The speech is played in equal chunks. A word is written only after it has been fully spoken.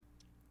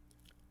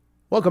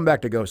Welcome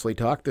back to Ghostly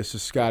Talk. This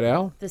is Scott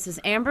L. This is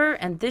Amber,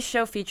 and this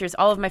show features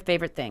all of my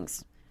favorite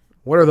things.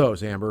 What are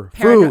those, Amber?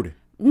 Food.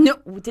 No,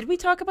 did we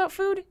talk about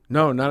food?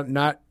 No,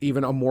 not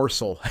even a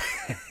morsel. We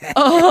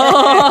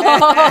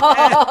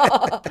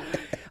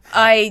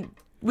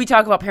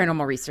talk about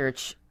paranormal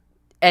research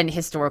and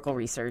historical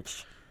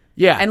research.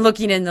 Yeah. And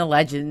looking in the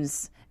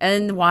legends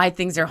and why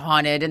things are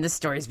haunted and the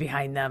stories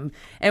behind them.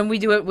 And we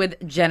do it with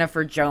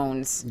Jennifer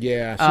Jones.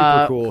 Yeah,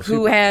 super cool.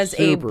 Who has a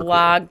super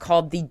blog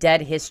called The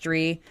Dead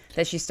History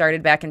that she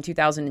started back in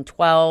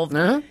 2012.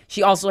 Uh-huh.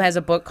 She also has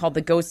a book called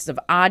The Ghosts of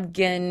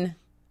Ogden.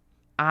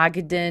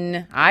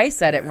 I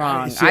said it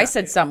wrong. See, I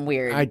said something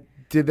weird. I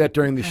did that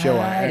during the show.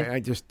 I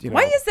just,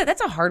 Why is that?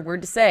 That's a hard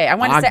word to say. I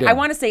want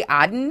to say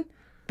Ogden,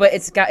 but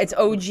it's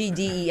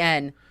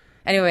Ogden.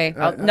 Anyway,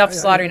 enough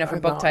slaughtering of her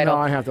book title.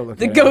 No, I have to look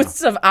The at it.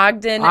 Ghosts of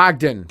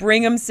Ogden,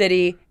 Brigham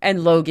City,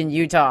 and Logan,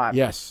 Utah.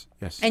 Yes.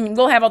 And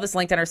we'll have all this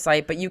linked on our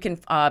site, but you can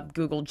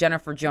Google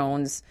Jennifer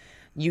Jones,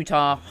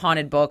 Utah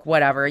haunted book,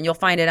 whatever, and you'll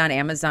find it on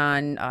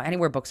Amazon,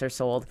 anywhere books are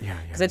sold.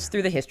 Because it's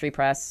through the History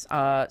Press.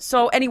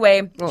 So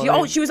anyway,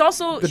 she was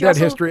also the Dead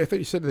History. I thought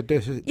you said the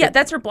Dead History. Yeah,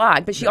 that's her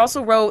blog, but she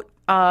also wrote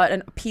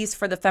a piece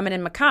for the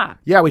Feminine Macabre.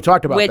 Yeah, we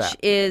talked about that. Which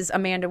is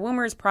Amanda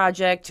Woomer's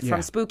project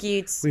from Spook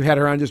Eats. We've had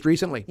her on just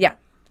recently. Yeah.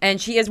 And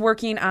she is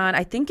working on,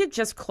 I think it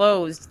just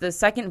closed, the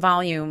second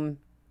volume.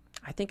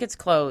 I think it's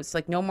closed,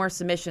 like no more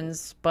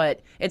submissions,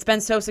 but it's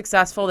been so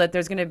successful that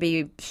there's going to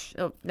be,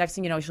 next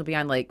thing you know, she'll be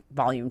on like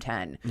volume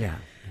 10. Yeah.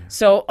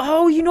 So,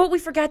 you know what we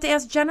forgot to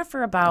ask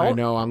Jennifer about? I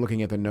know, I'm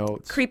looking at the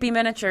notes. Creepy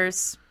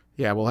miniatures.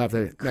 Yeah, we'll have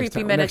to, Creepy next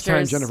time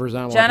miniatures. Jennifer's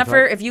on.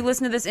 Jennifer, if you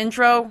listen to this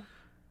intro,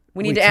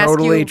 we need to ask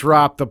totally you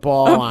dropped the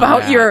ball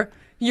about on that.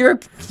 your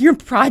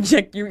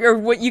project, your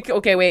what you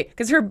okay wait,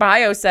 because her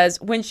bio says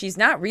when she's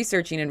not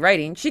researching and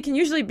writing, she can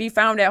usually be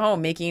found at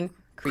home making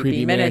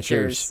creepy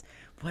miniatures.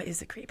 What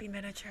is a creepy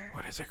miniature?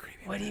 What is a creepy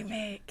What miniature? do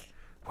you make?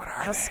 What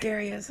are How they?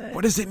 scary is it?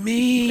 What does it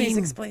mean? Please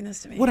explain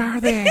this to me. What are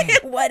they?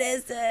 What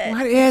is it?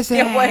 What is it?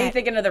 Yeah, why are you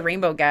thinking of the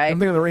rainbow guy? I'm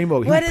thinking of the rainbow.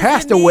 He What does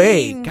passed it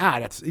away. mean?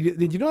 God,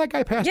 did you know that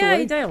guy passed Yeah,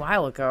 away? he died a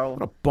while ago.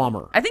 What a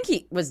bummer. I think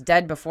he was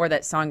dead before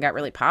that song got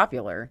really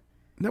popular.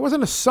 That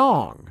wasn't a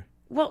song.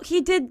 Well,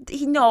 he did.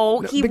 He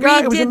the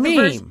guy, it was a redid the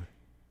version. meme.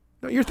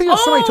 No, you're thinking of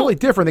somebody totally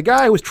different. The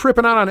guy who was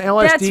tripping out on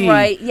LSD. That's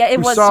right. Yeah, it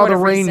who was saw sort the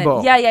of recent.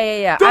 rainbow.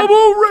 Yeah.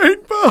 Double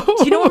rainbow.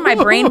 Do you know where my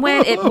brain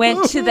went? It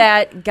went to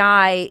that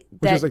guy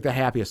Which that is like the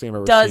happiest thing I've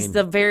ever does seen.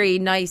 the very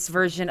nice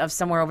version of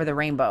Somewhere Over the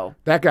Rainbow.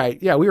 That guy.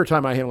 Yeah, we were talking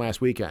about him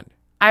last weekend.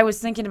 I was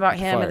thinking about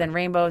him Fire. and then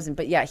rainbows,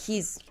 but yeah,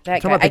 he's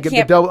that I'm guy. talking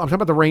about I'm talking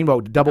about the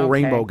rainbow, double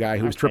rainbow guy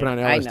who was tripping on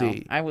I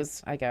LSD. know.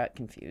 I got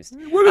confused.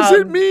 What does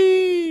it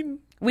mean?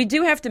 We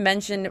do have to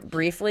mention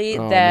briefly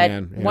Oh, that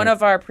man, yeah. one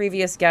of our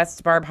previous guests,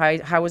 Barb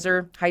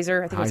Heiser, I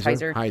think it was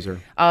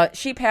Heiser.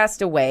 She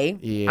passed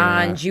away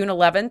on June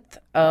 11th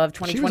of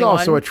 2021. She was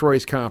also at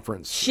Troy's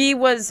conference. She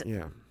was,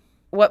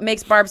 what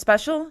makes Barb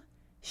special?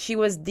 She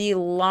was the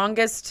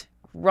longest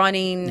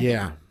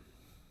running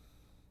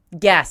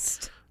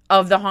guest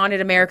of the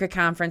Haunted America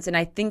Conference, and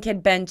I think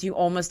had been to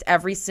almost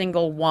every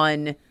single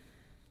one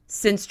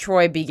since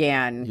Troy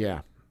began.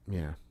 Yeah.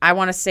 I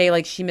want to say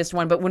like she missed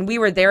one, but when we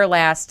were there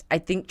last, I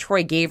think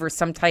Troy gave her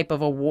some type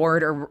of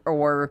award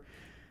or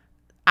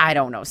I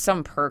don't know,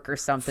 some perk or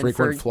something.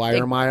 Frequent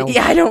flyer miles?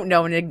 Yeah, I don't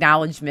know, an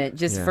acknowledgement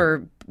just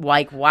for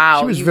like,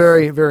 wow. She was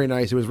very, very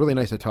nice. It was really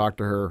nice to talk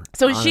to her.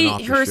 So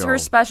her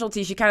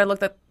specialty, she kind of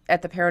looked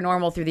at the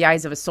paranormal through the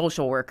eyes of a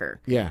social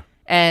worker. Yeah.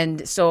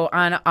 And so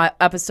on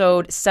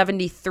episode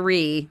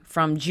 73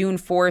 from June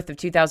 4th of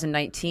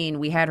 2019,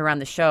 we had her on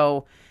the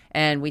show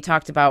and we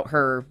talked about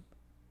her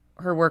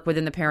work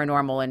within the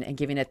paranormal and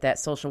giving it that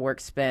social work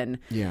spin.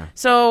 Yeah.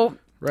 So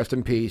rest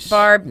in peace,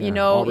 Barb. Yeah,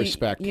 all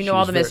respect. You know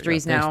all the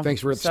mysteries now.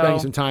 Thanks for spending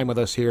some time with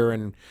us here,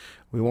 and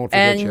we won't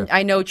forget you. And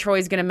I know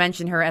Troy's going to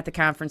mention her at the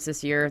conference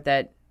this year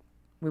that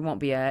we won't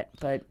be at,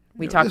 but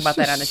we talk about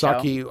that on the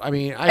show. I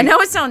mean, and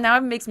now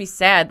it makes me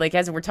sad. Like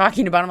as we're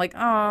talking about, I'm like,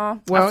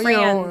 oh, well,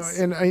 friends.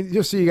 and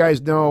just so you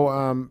guys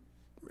know,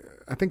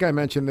 I think I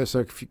mentioned this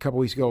a couple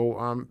weeks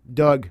ago.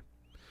 Doug.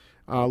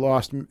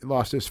 Lost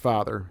his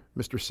father,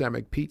 Mr.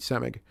 Semig, Pete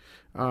Semig.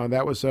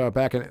 That was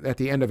back at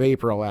the end of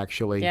April,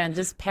 actually. Yeah, and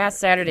just past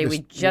Saturday,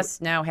 we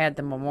just now had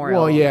the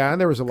memorial. Well, yeah, and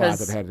there was a lot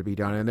that had to be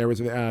done, and there was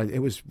it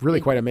was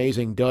really quite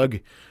amazing. Doug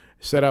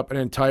set up an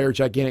entire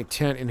gigantic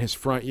tent in his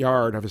front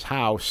yard of his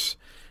house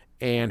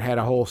and had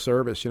a whole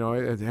service.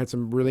 It had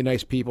some really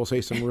nice people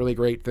say some really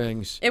great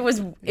things. It was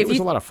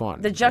a lot of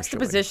fun. The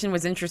juxtaposition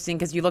was interesting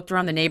because you looked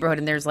around the neighborhood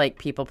and there's like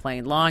people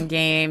playing lawn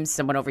games.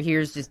 Someone over here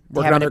is just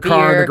working having on their a beer.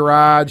 car in the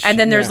garage, and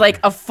then there's like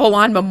a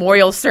full-on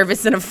memorial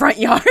service in a front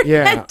yard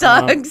at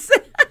Doug's.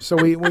 So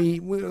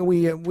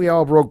we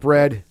all broke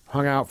bread,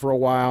 hung out for a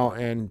while,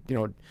 and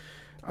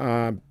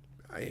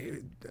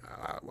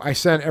I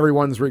sent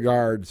everyone's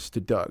regards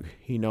to Doug.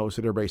 He knows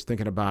that everybody's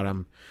thinking about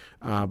him.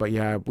 But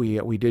yeah,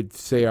 we did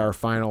say our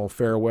final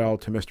farewell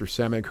to Mr.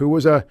 Semig, who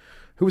was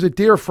who was a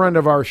dear friend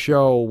of our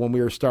show when we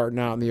were starting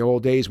out in the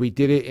old days. We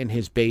did it in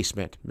his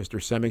basement, Mr.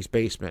 Semig's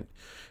basement.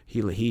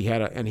 He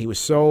had and he was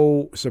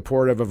so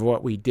supportive of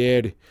what we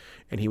did,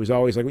 and he was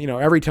always like,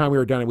 every time we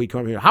were done, we'd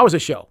come up here. How was the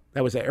show?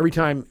 That was it. Every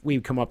time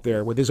we'd come up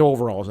there with his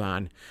overalls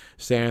on,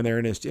 standing there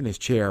in his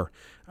chair.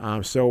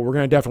 So we're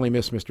gonna definitely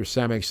miss Mr.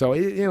 Semig. So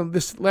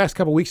this last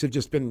couple of weeks have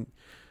just been.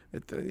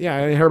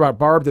 I heard about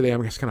Barb today.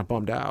 I'm just kind of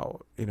bummed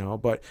out,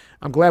 but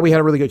I'm glad we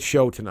had a really good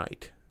show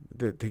tonight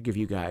to give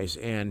you guys.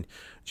 And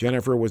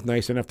Jennifer was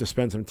nice enough to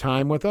spend some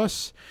time with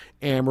us,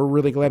 and we're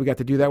really glad we got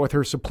to do that with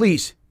her. So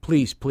please,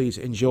 please, please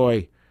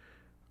enjoy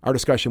our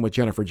discussion with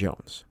Jennifer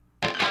Jones.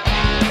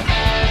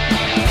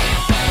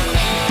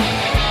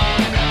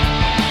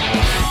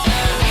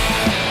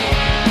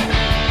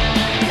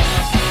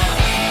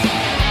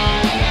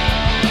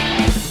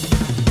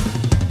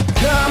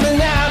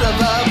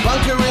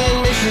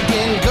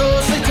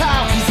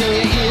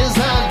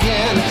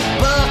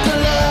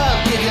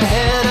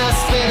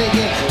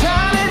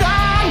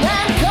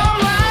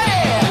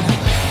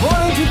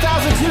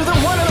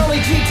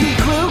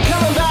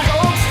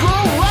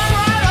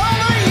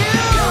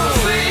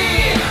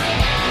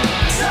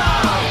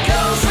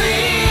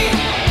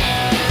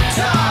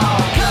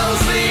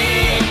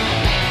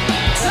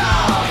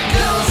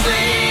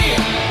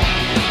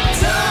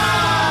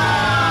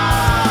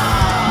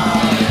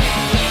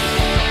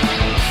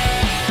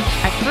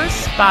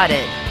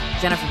 Spotted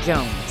Jennifer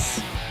Jones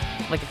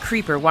like a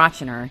creeper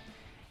watching her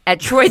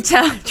at Troy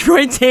Taylor's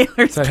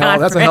conference.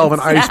 That's a hell of an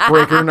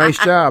icebreaker. Nice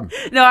job.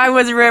 No, I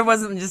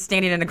wasn't just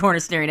standing in a corner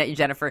staring at you,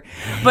 Jennifer.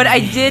 But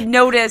I did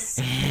notice.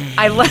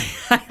 I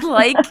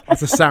like.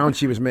 That's the sound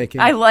she was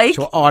making. I like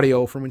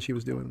audio from when she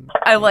was doing.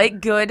 I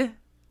like good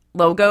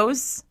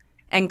logos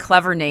and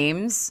clever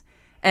names,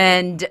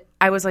 and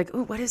I was like,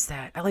 "Ooh, what is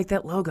that? I like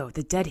that logo.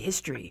 The Dead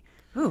History.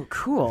 Ooh,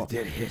 cool. The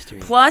Dead History."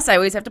 Plus, I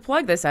always have to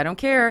plug this. I don't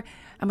care.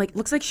 I'm like,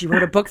 looks like she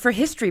wrote a book for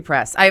History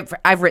Press.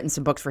 I've written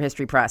some books for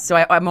History Press, so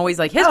I'm always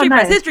like, History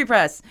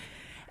Press.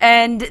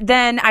 And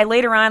then I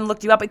later on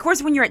looked you up. Of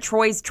course, when you're at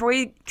Troy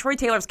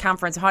Taylor's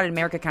conference, Haunted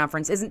America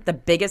conference, isn't the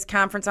biggest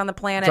conference on the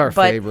planet, it's our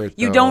favorite,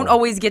 you though. Don't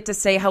always get to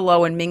say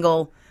hello and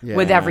mingle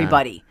with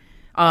everybody.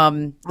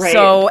 Right.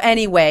 So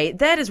anyway,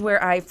 that is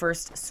where I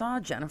first saw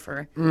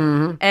Jennifer.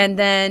 Mm-hmm. And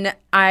then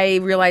I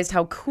realized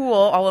how cool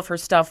all of her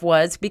stuff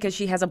was because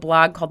she has a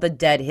blog called The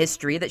Dead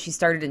History that she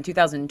started in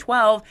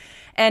 2012.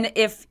 And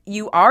if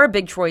you are a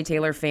big Troy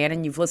Taylor fan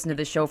and you've listened to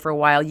the show for a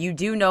while, you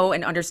do know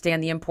and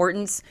understand the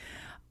importance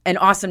and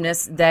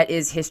awesomeness that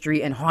is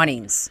history and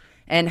hauntings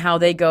and how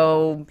they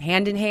go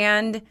hand in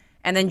hand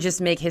and then just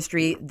make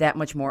history that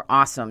much more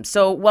awesome.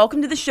 So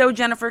welcome to the show,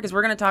 Jennifer, because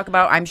we're going to talk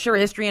about, I'm sure,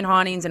 history and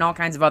hauntings and all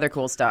kinds of other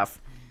cool stuff.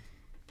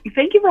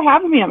 Thank you for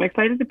having me. I'm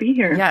excited to be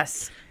here.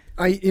 Yes.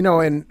 I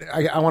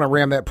want to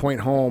ram that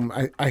point home.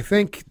 I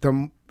think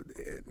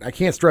I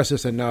can't stress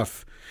this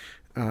enough.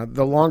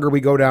 The longer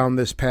we go down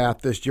this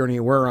path, this journey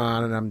we're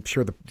on, and I'm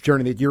sure the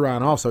journey that you're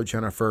on also,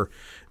 Jennifer,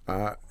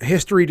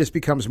 history just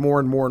becomes more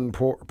and more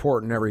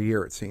important every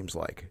year, it seems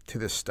like, to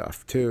this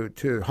stuff,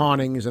 to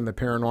hauntings and the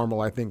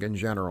paranormal, I think, in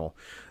general.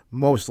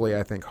 Mostly,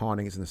 I think,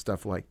 hauntings and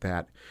stuff like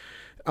that.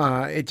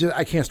 I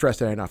can't stress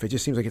that enough. It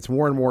just seems like it's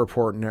more and more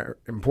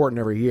important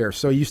every year.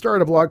 So you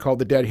started a blog called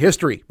The Dead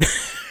History,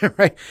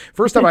 right?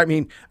 First off, I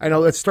know,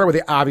 let's start with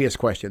the obvious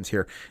questions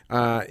here.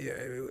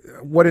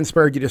 What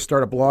inspired you to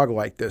start a blog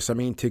like this?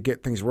 To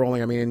get things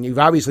rolling. And you've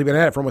obviously been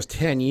at it for almost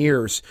 10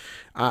 years.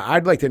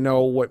 I'd like to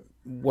know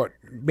what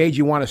made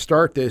you want to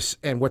start this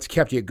and what's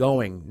kept you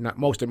going,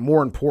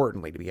 more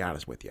importantly, to be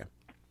honest with you.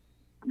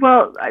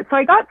 Well, so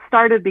I got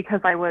started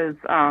because I was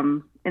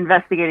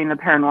investigating the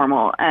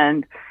paranormal,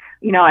 and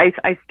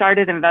I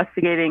started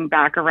investigating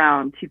back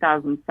around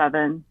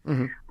 2007,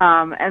 mm-hmm.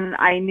 And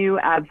I knew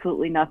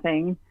absolutely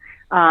nothing,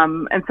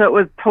 and so it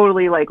was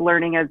totally like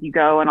learning as you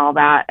go and all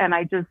that. And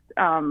I just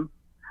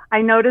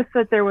I noticed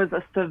that there was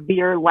a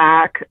severe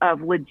lack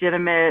of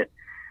legitimate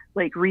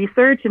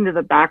research into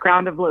the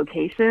background of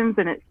locations,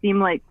 and it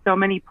seemed like so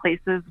many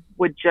places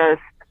would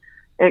just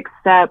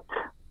accept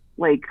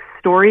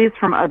stories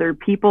from other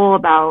people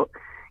about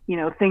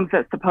things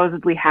that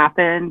supposedly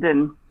happened,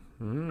 and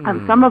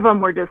some of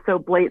them were just so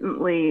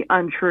blatantly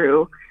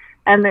untrue,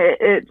 and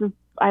it just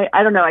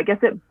I don't know, I guess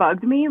it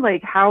bugged me.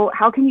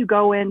 How can you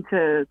go in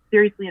to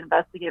seriously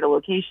investigate a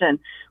location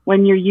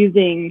when you're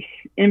using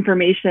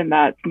information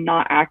that's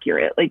not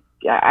accurate?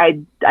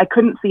 I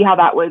couldn't see how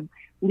that would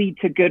lead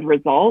to good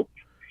results.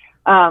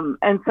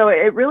 And so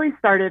it really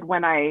started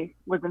when I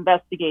was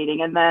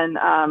investigating, and then,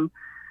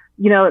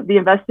 the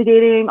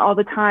investigating all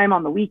the time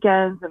on the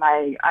weekends. And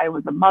I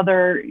was a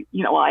mother,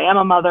 I am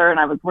a mother, and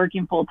I was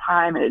working full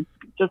time, and it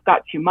just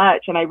got too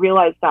much. And I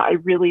realized that I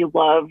really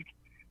loved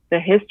the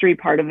history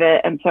part of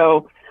it. And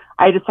so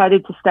I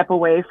decided to step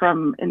away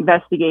from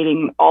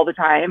investigating all the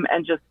time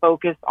and just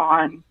focus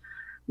on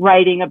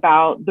writing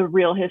about the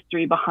real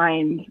history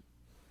behind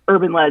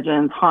urban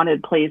legends,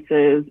 haunted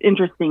places,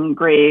 interesting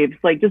graves,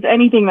 just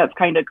anything that's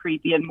kind of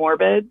creepy and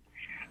morbid.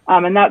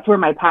 And that's where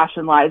my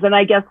passion lies. And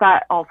I guess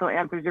that also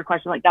answers your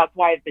question. Like, that's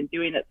why I've been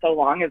doing it so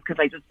long, is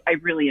because I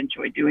really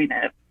enjoy doing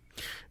it.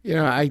 You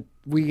know, I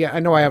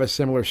know I have a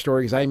similar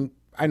story, because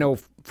I know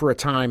for a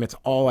time it's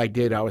all I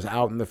did. I was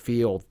out in the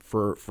field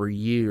for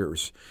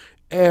years.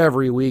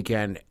 Every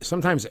weekend,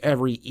 sometimes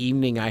every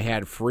evening I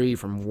had free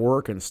from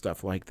work and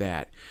stuff like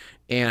that.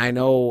 And I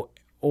know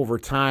over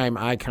time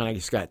I kind of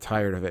just got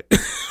tired of it.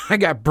 I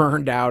got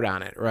burned out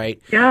on it,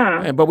 right?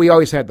 Yeah. But we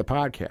always had the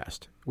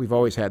podcast. We've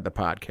always had the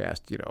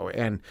podcast, you know,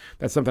 and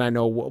that's something I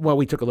know. Well,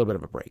 we took a little bit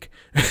of a break,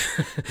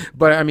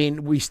 but I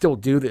mean, we still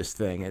do this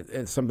thing.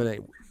 It's something that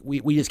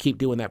we just keep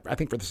doing that. I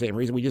think for the same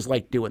reason. We just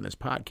like doing this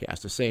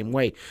podcast the same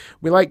way.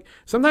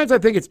 Sometimes I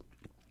think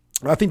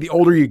the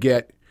older you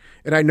get,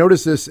 and I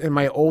notice this in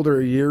my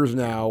older years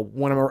now,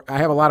 I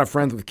have a lot of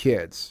friends with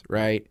kids,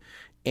 right?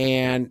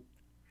 And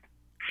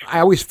I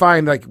always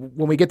find, like,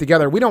 when we get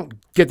together, we don't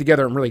get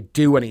together and really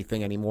do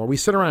anything anymore. We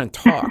sit around and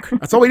talk.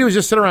 That's all we do, is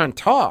just sit around and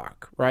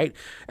talk, right?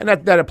 And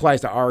that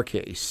applies to our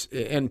case.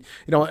 And,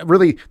 you know,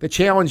 really the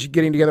challenge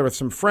getting together with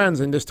some friends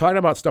and just talking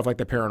about stuff like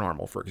the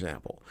paranormal, for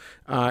example,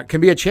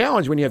 can be a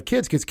challenge when you have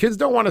kids, because kids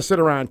don't want to sit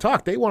around and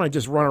talk. They want to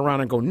just run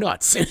around and go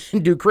nuts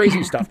and do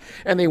crazy stuff,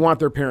 and they want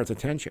their parents'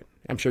 attention.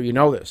 I'm sure you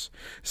know this.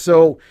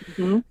 So,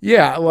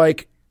 yeah,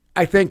 like,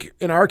 I think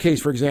in our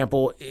case, for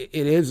example,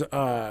 it is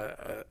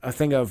a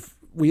thing of,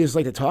 we just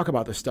like to talk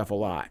about this stuff a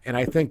lot. And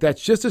I think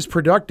that's just as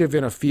productive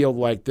in a field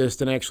like this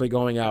than actually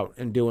going out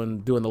and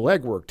doing the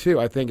legwork too.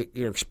 I think,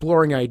 you know,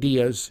 exploring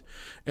ideas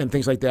and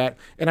things like that.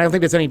 And I don't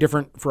think that's any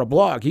different for a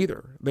blog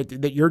either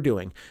that you're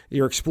doing.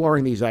 You're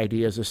exploring these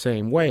ideas the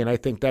same way. And I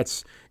think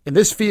that's, in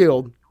this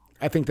field,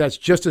 I think that's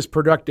just as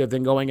productive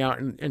than going out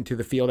into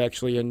the field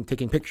actually and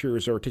taking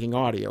pictures or taking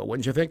audio.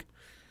 Wouldn't you think?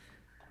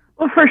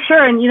 Well, for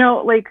sure. And, you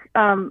know, like,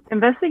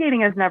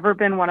 investigating has never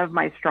been one of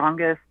my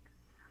strongest,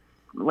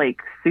 like,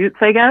 suits,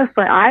 I guess.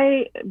 But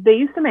they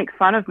used to make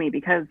fun of me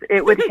because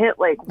it would hit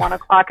like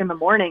 1:00 in the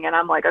morning and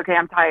I'm like, okay,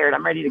 I'm tired,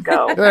 I'm ready to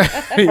go.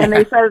 And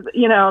they said,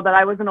 you know, that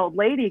I was an old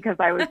lady because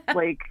I was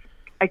like,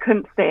 I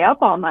couldn't stay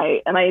up all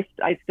night, and I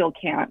still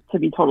can't, to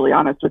be totally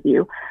honest with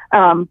you.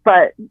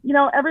 But, you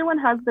know, everyone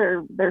has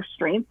their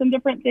strengths in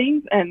different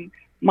things, and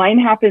mine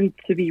happens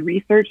to be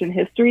research and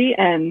history,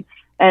 and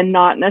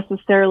not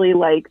necessarily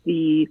like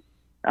the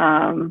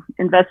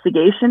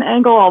investigation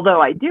angle,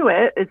 although I do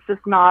it. It's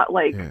just not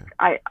like,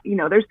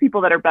 there's people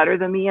that are better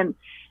than me. And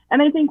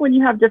I think when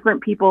you have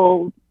different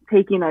people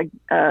taking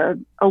a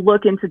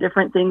look into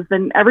different things,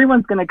 then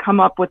everyone's going to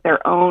come up with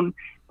their own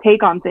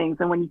take on things.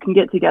 And when you can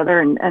get together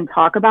and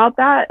talk about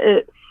that,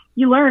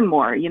 you learn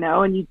more, you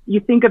know, and you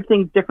think of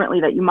things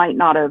differently that you might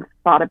not have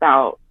thought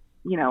about,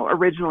 you know,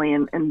 originally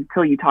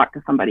until you talk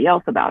to somebody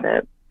else about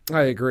it.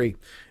 I agree.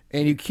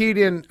 And you keyed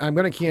in, I'm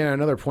going to key in on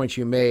another point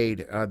you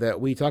made that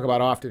we talk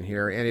about often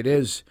here, and it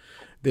is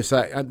this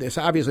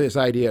obviously this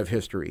idea of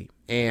history.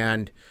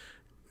 And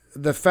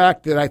the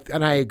fact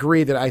that I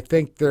agree that I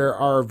think there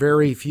are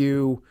very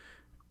few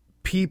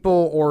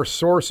people or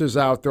sources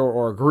out there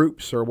or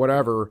groups or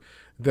whatever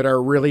that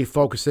are really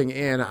focusing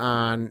in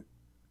on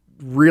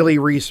really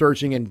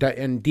researching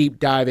and deep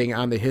diving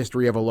on the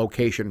history of a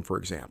location, for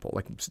example,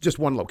 like just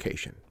one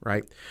location,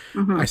 right?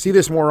 Mm-hmm. I see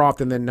this more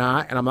often than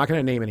not, and I'm not going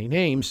to name any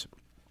names,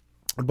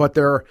 but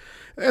they're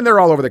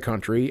all over the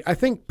country. I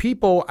think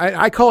people,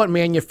 I call it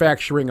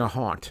manufacturing a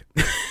haunt.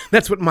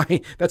 That's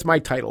my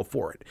title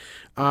for it.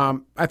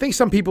 I think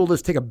some people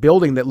just take a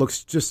building that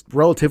looks just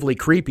relatively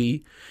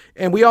creepy,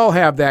 and we all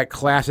have that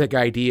classic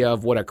idea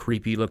of what a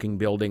creepy looking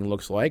building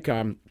looks like.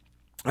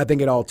 I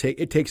think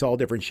it takes all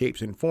different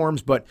shapes and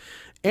forms, but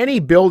any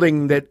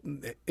building that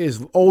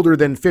is older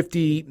than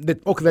 50,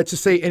 let's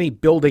just say any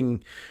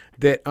building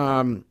that,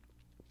 and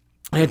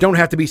it don't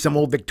have to be some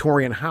old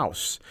Victorian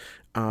house.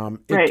 Right.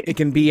 It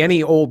can be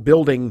any old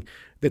building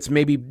that's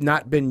maybe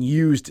not been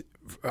used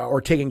or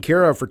taken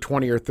care of for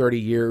 20 or 30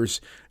 years.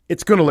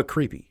 It's going to look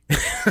creepy.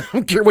 I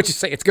don't care what you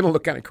say. It's going to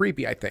look kind of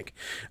creepy, I think.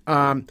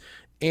 And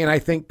I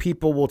think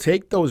people will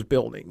take those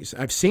buildings.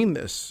 I've seen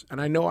this, and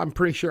I'm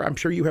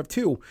sure you have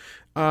too,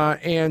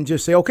 and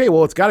just say, okay,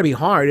 well, it's got to be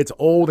haunted. It's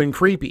old and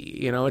creepy.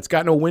 You know, it's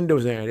got no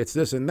windows in it. It's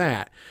this and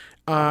that.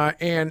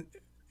 And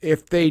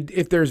if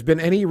there's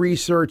been any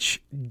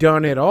research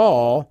done at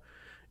all,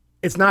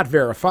 it's not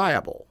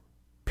verifiable.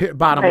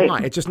 Bottom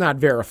line, it's just not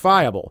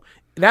verifiable.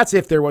 That's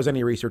if there was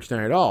any research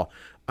done at all.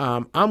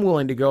 I'm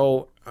willing to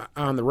go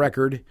on the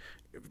record,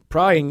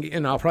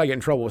 and I'll probably get in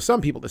trouble with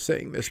some people to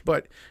saying this,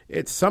 but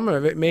some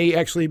of it may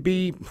actually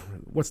be,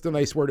 what's the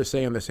nice word to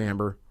say on this,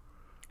 Amber?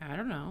 I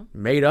don't know.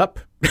 Made up?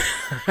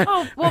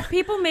 Oh, well,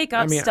 people make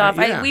up stuff.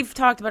 We've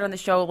talked about on the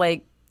show,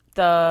 like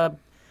the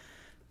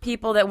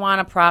people that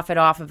want to profit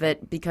off of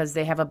it because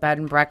they have a bed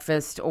and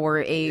breakfast or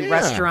a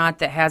restaurant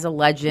that has a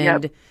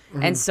legend. Yep.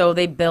 Mm-hmm. And so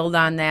they build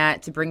on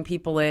that to bring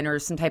people in, or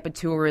some type of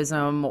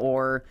tourism,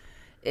 or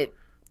it,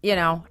 you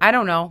know, I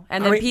don't know.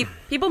 And then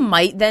people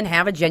might then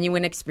have a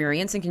genuine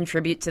experience and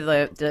contribute to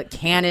the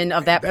canon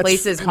of that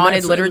place's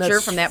haunted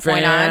literature from that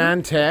point on.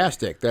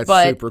 Fantastic. That's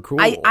super cool.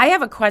 I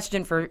have a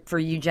question for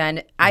you,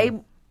 Jen.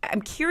 I'm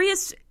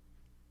curious,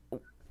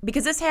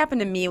 because this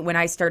happened to me when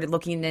I started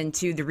looking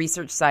into the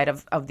research side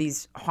of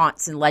these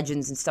haunts and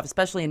legends and stuff,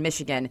 especially in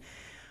Michigan,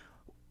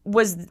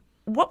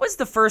 what was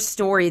the first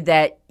story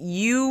that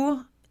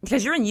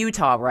because you're in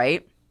Utah,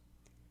 right?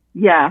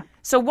 Yeah.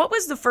 So what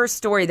was the first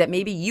story that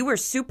maybe you were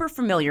super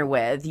familiar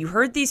with, you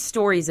heard these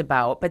stories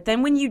about, but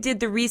then when you did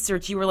the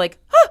research, you were like,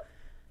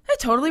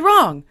 that's totally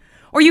wrong.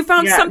 Or you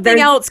found something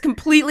else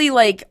completely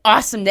like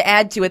awesome to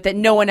add to it that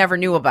no one ever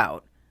knew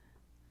about.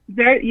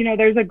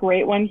 There's a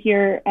great one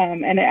here,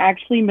 and it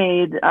actually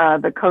made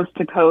the Coast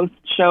to Coast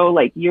show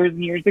like years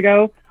and years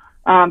ago,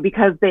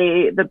 because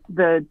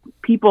the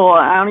people,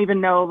 I don't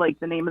even know like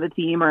the name of the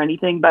team or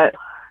anything, but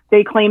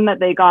they claim that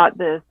they got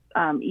this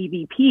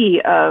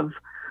EVP of,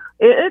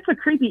 it's a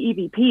creepy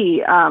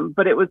EVP,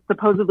 but it was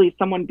supposedly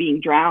someone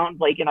being drowned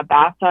like in a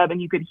bathtub, and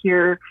you could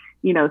hear,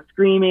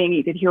 screaming,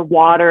 you could hear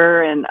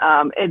water, and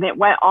it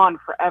went on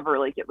forever,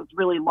 like it was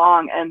really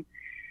long. And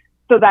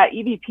so that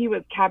EVP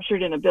was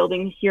captured in a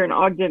building here in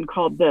Ogden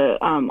called the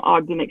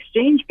Ogden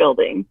Exchange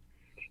Building.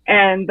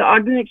 And the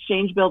Ogden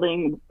Exchange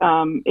Building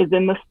is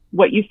in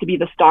what used to be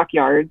the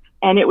stockyards.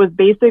 And it was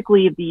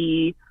basically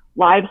the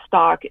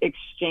livestock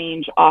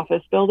exchange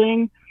office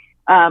building.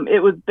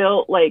 It was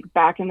built like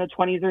back in the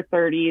 20s or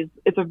 30s.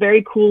 It's a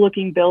very cool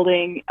looking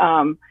building.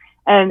 And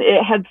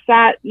it had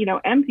sat,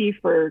 empty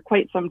for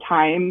quite some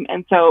time.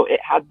 And so it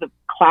had the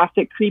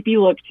classic creepy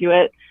look to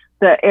it.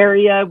 The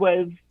area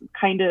was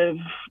kind of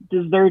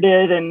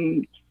deserted,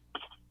 and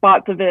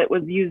spots of it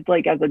was used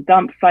like as a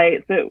dump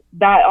site. So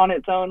that on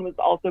its own was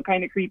also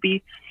kind of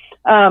creepy.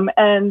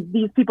 And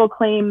these people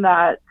claim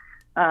that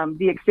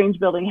the Exchange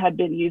Building had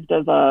been used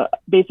as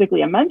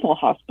basically a mental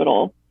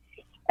hospital.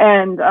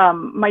 And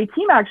my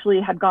team actually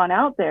had gone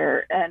out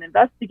there and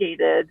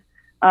investigated.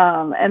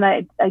 And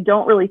I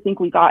don't really think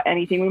we got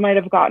anything. We might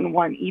have gotten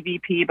one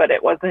EVP, but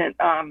it wasn't,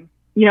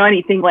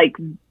 anything like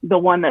the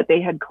one that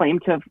they had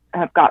claimed to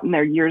have gotten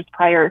there years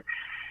prior.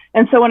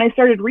 And so when I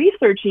started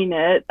researching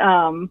it,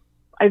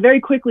 I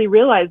very quickly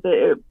realized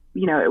that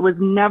it was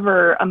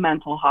never a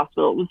mental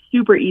hospital. It was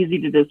super easy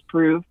to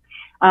disprove.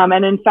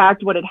 And in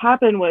fact, what had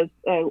happened was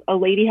a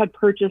lady had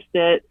purchased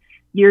it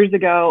years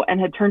ago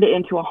and had turned it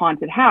into a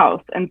haunted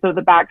house. And so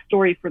the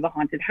backstory for the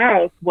haunted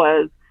house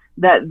was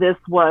that this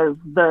was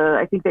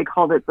I think they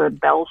called it the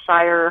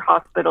Bellshire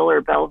Hospital or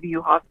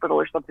Bellevue Hospital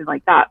or something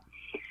like that.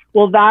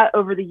 Well, that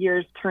over the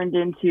years turned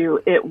into,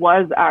 it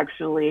was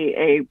actually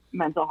a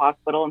mental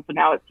hospital. And so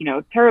now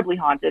it's, terribly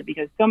haunted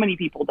because so many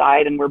people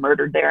died and were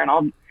murdered there and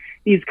all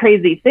these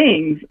crazy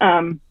things.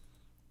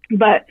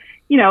 But,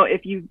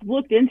 if you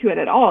looked into it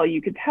at all,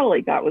 you could tell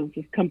like that was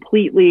just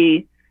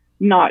completely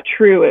not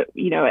true.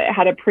 It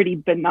had a pretty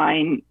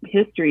benign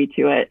history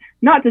to it.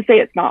 Not to say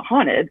it's not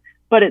haunted,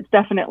 but it's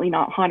definitely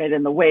not haunted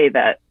in the way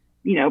that,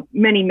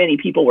 many, many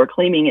people were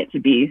claiming it to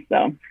be.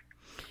 So.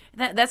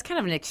 That's kind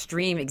of an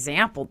extreme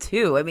example,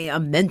 too. I mean, a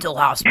mental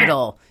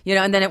hospital,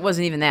 and then it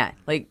wasn't even that.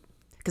 Like,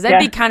 because that'd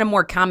be kind of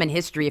more common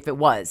history if it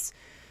was,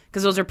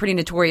 because those are pretty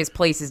notorious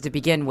places to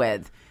begin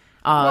with.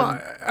 I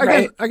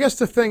guess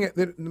the thing,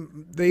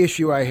 the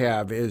issue I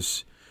have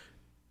is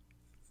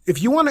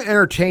if you want to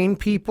entertain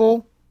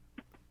people,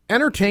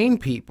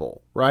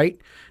 right?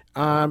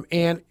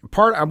 And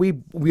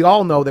we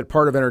all know that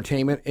part of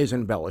entertainment is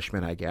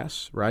embellishment, I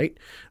guess, right?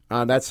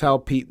 That's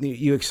how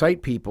you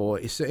excite people.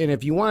 And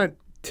if you want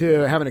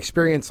to have an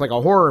experience like a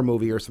horror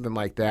movie or something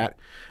like that,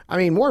 I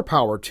mean, more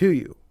power to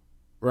you,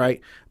 right?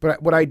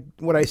 But what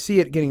I see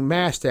it getting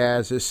masked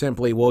as is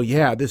simply, well,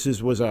 yeah,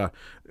 was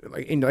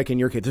like in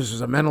your case, this was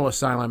a mental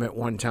asylum at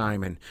one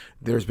time, and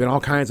there's been all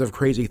kinds of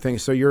crazy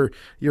things. So you're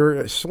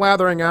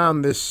slathering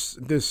on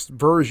this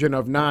version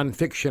of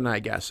nonfiction, I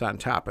guess, on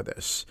top of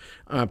this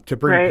to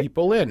bring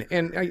people in.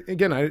 And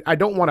I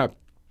don't want to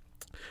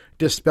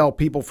dispel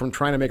people from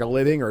trying to make a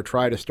living or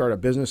try to start a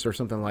business or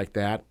something like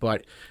that.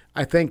 But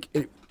I think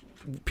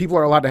people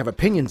are allowed to have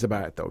opinions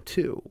about it, though,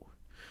 too.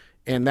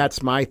 And that's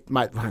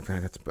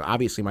that's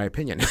obviously my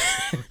opinion.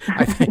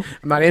 I'm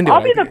not into it.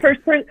 I'll be the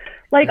first person.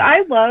 Like,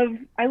 yeah.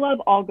 I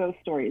love all ghost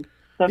stories.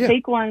 The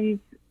fake ones,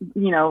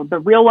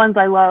 the real ones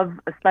I love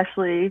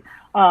especially.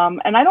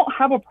 And I don't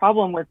have a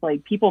problem with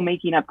like people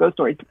making up ghost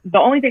stories. The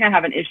only thing I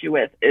have an issue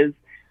with is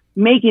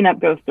making up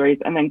ghost stories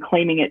and then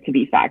claiming it to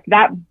be fact.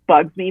 That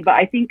bugs me, but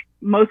I think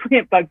mostly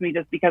it bugs me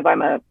just because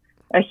I'm a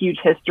huge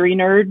history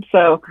nerd.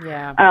 So,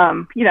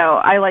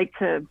 I like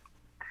to,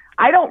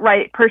 I don't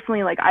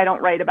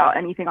write about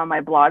anything on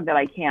my blog that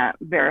I can't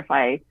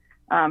verify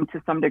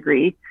to some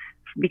degree,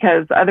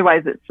 because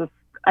otherwise it's just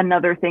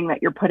another thing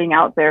that you're putting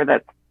out there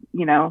that's,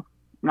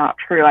 not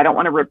true. I don't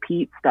want to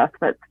repeat stuff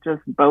that's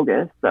just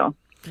bogus. So.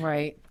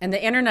 Right. And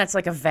the internet's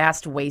like a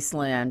vast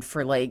wasteland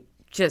for like,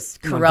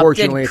 just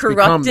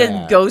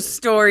corrupted ghost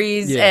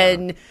stories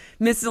and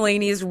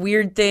miscellaneous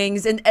weird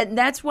things. And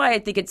that's why I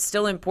think it's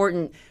still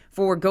important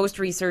for ghost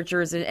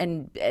researchers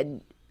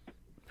and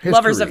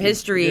lovers of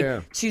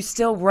history to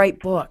still write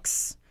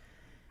books.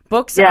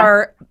 Books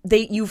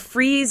you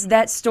freeze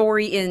that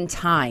story in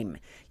time.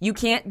 You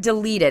can't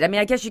delete it. I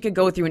mean, I guess you could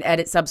go through and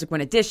edit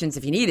subsequent editions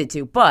if you needed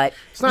to, but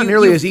it's not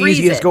nearly as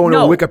easy as going to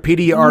a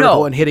Wikipedia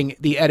article and hitting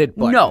the edit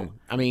button. No.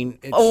 I mean,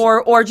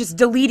 or just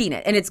deleting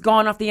it and it's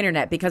gone off the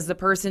internet because the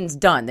person's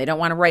done. They don't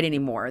want to write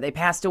anymore. They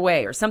passed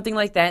away or something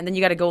like that. And then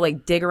you got to go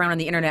like dig around in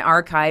the Internet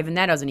Archive, and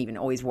that doesn't even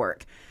always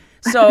work.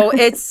 So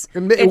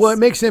it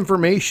makes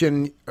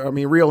information, I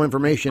mean, real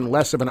information,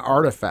 less of an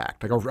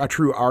artifact, like a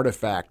true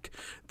artifact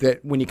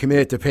that when you commit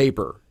it to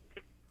paper,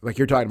 like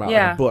you're talking about,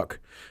 like a book.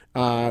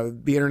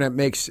 The internet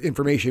makes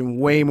information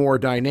way more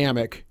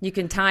dynamic. You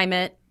can time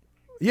it.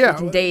 Yeah. You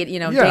can date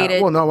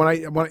it. Well, no,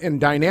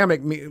 and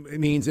dynamic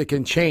means it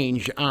can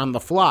change on the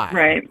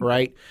fly.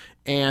 Right.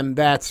 And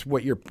that's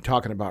what you're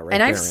talking about right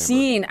and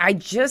there. And I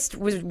just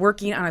was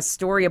working on a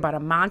story about a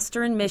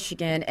monster in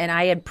Michigan, and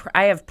I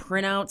have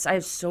printouts. I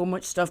have so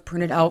much stuff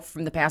printed out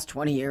from the past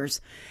 20 years.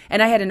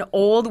 And I had an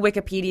old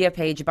Wikipedia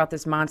page about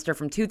this monster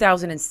from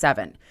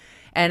 2007.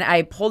 And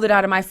I pulled it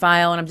out of my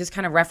file, and I'm just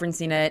kind of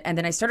referencing it. And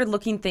then I started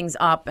looking things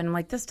up, and I'm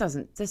like, this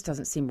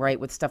doesn't seem right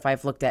with stuff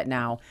I've looked at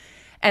now.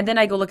 And then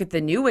I go look at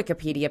the new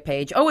Wikipedia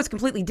page. Oh, it's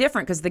completely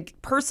different because the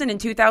person in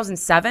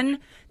 2007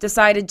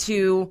 decided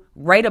to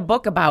write a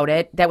book about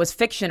it that was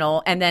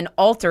fictional and then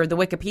alter the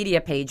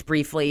Wikipedia page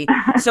briefly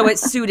so it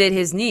suited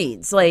his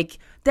needs. Like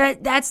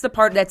that's the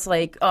part that's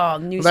like, oh,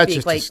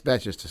 newspeak.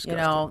 That's just disgusting. You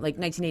know, like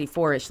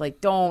 1984-ish.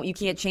 Like, you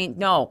can't change.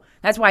 No,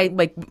 that's why,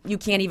 like, you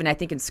can't even, I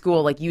think in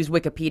school, like, use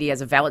Wikipedia as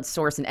a valid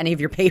source in any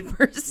of your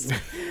papers.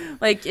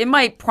 Like, it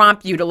might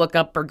prompt you to look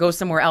up or go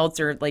somewhere else,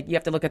 or like you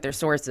have to look at their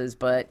sources,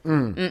 but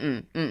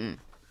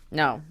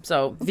no.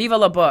 So, viva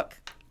la book.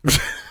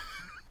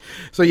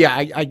 So yeah,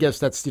 I guess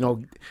that's,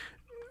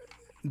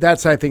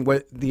 that's, I think,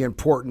 what the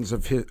importance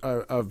of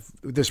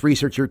this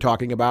research you're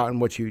talking about and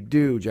what you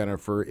do,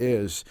 Jennifer,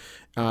 is.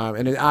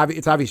 And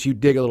it's obvious you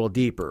dig a little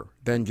deeper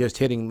than just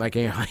hitting,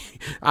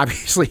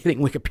 obviously hitting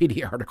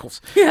Wikipedia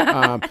articles.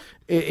 I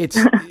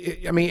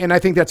mean, and I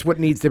think that's what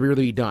needs to be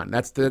really done.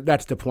 That's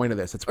the point of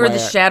this. That's or the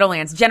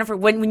Shadowlands. Jennifer,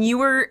 when you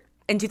were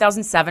in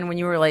 2007, when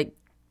you were like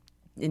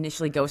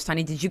initially ghost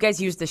hunting, did you guys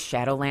use the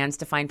Shadowlands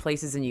to find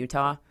places in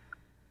Utah?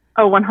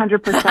 Oh,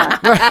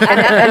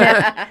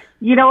 100%.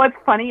 You know what's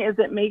funny is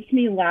it makes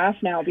me laugh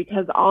now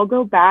because I'll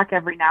go back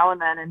every now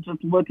and then and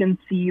just look and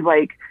see,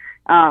 like,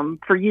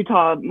 for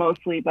Utah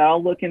mostly, but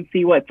I'll look and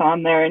see what's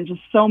on there. And just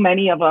so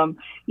many of them,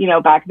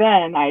 back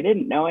then I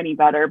didn't know any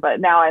better, but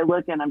now I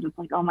look and I'm just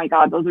like, oh my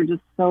God, those are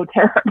just so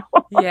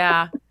terrible.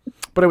 Yeah.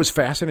 But it was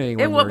fascinating.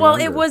 It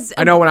was.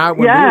 I know when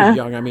we were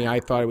young, I mean,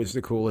 I thought it was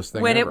the coolest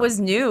thing when ever. It was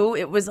new,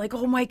 it was like,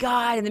 oh my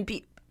God. And then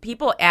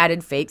people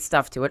added fake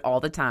stuff to it all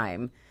the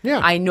time.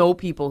 Yeah. I know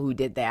people who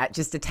did that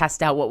just to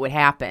test out what would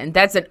happen.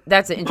 That's an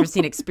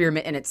interesting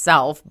experiment in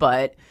itself,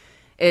 but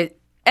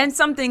and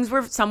some things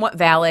were somewhat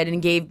valid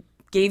and gave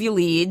you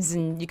leads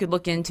and you could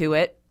look into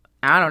it.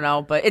 I don't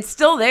know, but it's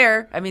still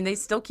there. I mean, they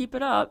still keep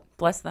it up.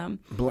 Bless them.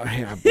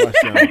 Bless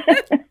them.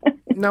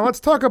 Now let's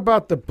talk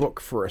about the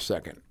book for a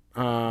second.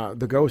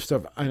 The Ghost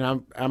of, and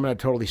I'm going to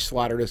totally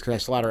slaughter this because I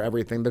slaughter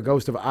everything. The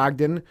Ghost of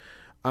Ogden,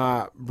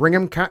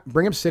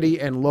 Brigham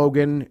City, and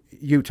Logan,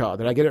 Utah.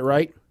 Did I get it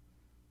right?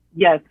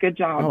 Yes, good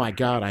job. Oh my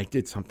God, I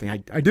did something. I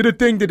did a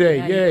thing today.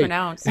 Yeah, yay! You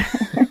pronounced.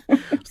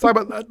 Let's talk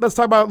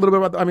about a little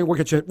bit about. I mean,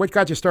 what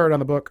got you started on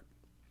the book?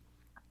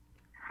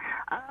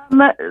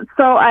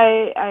 So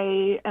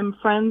I am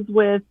friends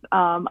with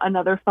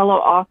another fellow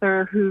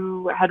author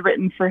who had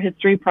written for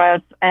History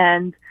Press,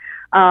 and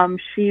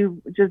she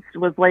just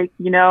was like,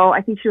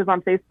 I think she was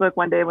on Facebook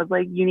one day and was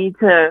like, you need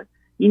to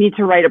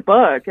write a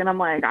book. And I'm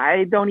like,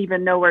 I don't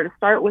even know where to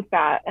start with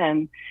that.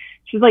 And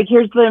she's like,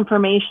 here's the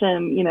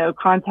information,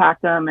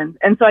 contact them. And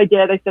so I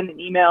did. I sent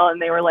an email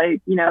and they were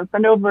like,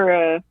 send over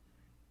a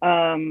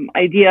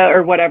idea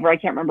or whatever. I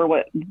can't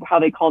remember how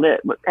they called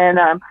it. And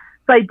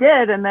so I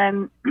did. And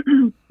then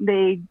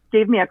they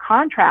gave me a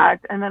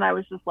contract. And then I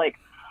was just like,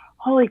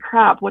 holy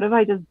crap, what have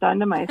I just done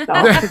to myself?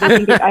 Because I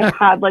think I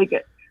had like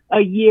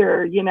a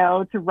year,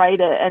 to write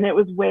it. And it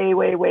was way,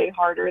 way, way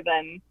harder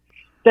than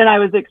I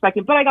was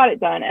expecting, but I got it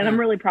done and I'm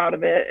really proud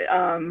of it.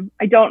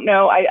 I don't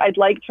know. I'd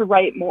like to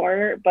write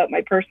more, but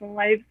my personal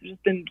life's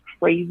just been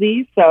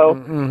crazy. So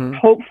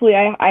hopefully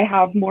I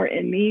have more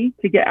in me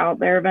to get out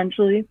there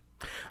eventually.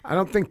 I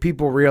don't think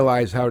people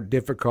realize how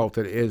difficult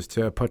it is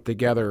to put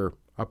together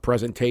a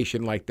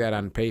presentation like that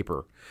on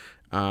paper.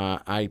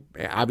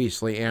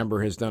 Obviously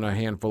Amber has done a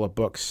handful of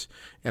books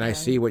and I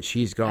see what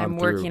she's gone through. I'm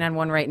working on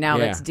one right now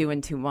that's due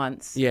in 2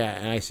 months. Yeah.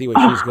 And I see what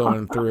she's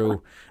going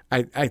through.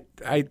 I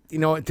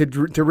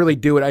to really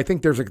do it, I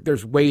think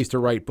there's ways to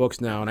write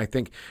books now. And I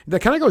think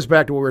that kind of goes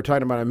back to what we were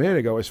talking about a minute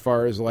ago, as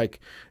far as like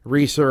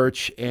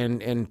research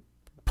and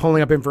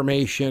pulling up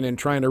information and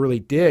trying to really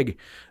dig.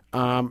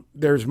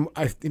 There's,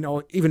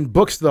 even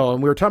books though,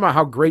 and we were talking about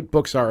how great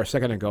books are a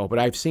second ago, but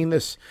I've seen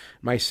this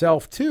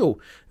myself too.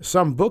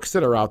 Some books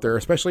that are out there,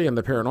 especially in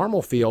the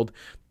paranormal field,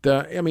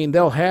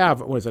 they'll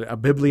have, what is it, a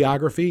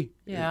bibliography?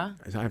 Yeah.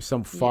 I'm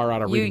so far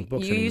out of reading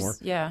books anymore.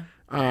 Yeah.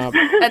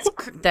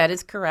 That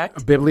is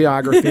correct. A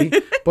bibliography,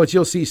 but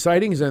you'll see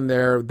sightings in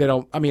there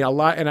that'll, a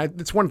lot, and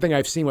it's one thing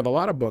I've seen with a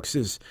lot of books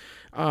is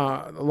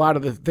a lot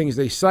of the things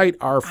they cite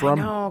are from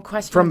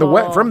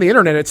the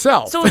internet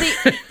itself. So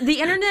the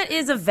internet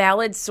is a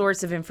valid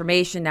source of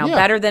information now,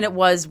 better than it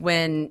was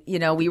when,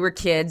 we were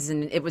kids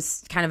and it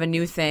was kind of a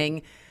new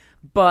thing.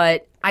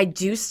 But I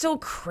do still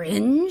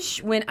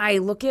cringe when I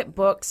look at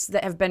books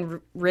that have been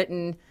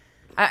written.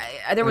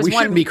 We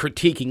shouldn't be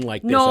critiquing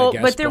like this, No, I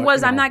guess, but there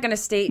was. I'm not going to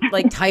state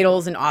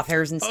titles and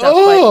authors and stuff.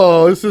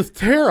 Oh, this is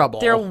terrible.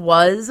 There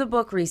was a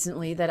book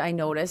recently that I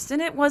noticed,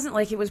 and it wasn't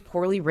like it was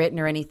poorly written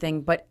or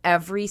anything, but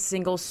every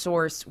single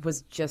source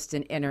was just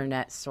an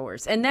internet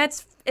source, and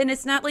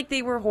it's not like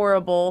they were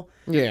horrible.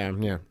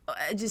 Yeah.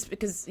 Just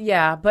because,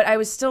 but I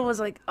was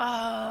like,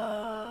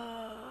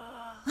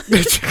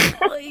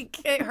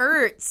 like it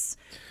hurts,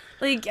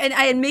 like,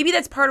 and maybe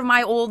that's part of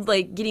my old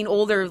getting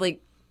older,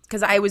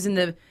 because I was in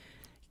the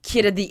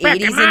kid of the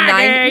 80s and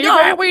 90s.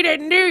 No, we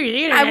didn't do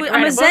it.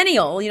 I'm a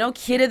zennial,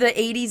 kid of the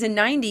 80s and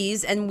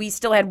 90s, and we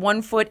still had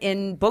one foot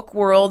in book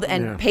world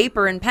and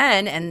paper and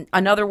pen, and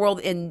another world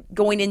in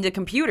going into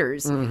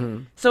computers.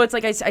 Mm-hmm. So it's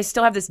like I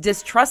still have this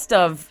distrust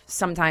of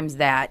sometimes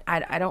that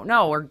I don't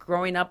know, or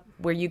growing up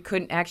where you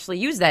couldn't actually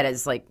use that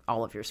as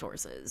all of your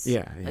sources.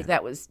 Yeah. Like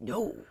that was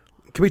no.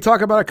 Can we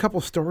talk about a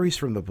couple stories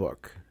from the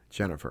book,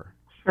 Jennifer?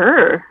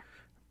 Sure.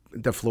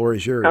 The floor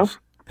is yours.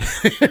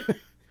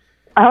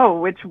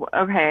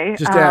 Okay.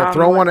 Just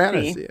throw one at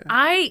us.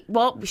 Yeah.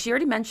 She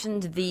already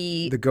mentioned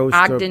the Ghost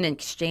Ogden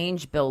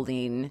Exchange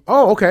building.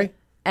 Oh, okay.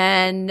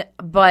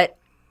 But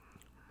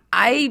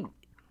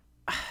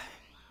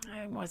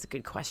was a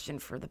good question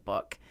for the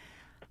book.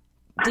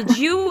 Did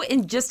you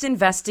just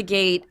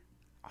investigate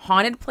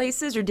haunted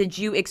places, or did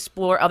you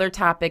explore other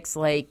topics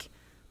like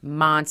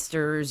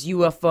monsters,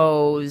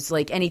 UFOs,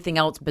 anything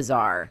else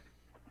bizarre?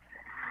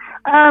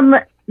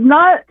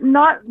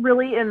 Not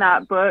really in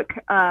that book.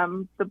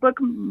 The book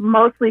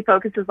mostly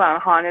focuses on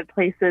haunted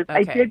places. Okay.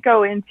 I did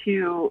go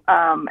into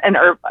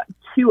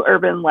two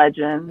urban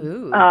legends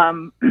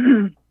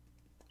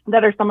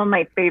that are some of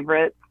my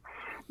favorites,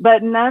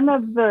 but none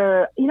of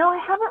the,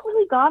 I haven't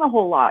really gone a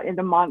whole lot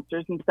into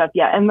monsters and stuff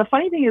yet. And the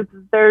funny thing is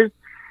there's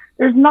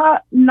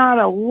not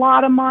a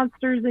lot of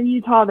monsters in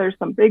Utah. There's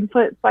some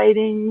Bigfoot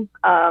sightings,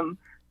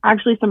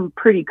 actually some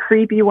pretty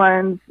creepy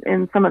ones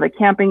in some of the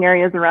camping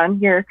areas around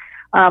here.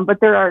 But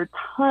there are a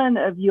ton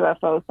of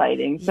UFO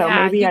sightings, so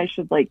maybe I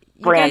should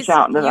branch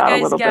out into that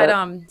a little bit. You guys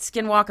got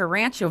Skinwalker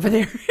Ranch over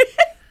there.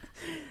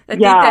 It's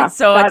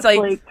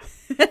like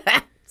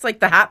it's like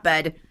the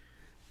hotbed.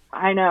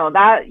 I know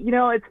that.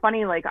 It's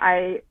funny.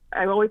 I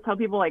always tell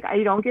people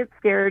I don't get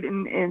scared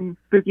in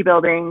spooky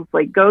buildings.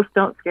 Ghosts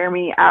don't scare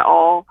me at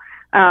all.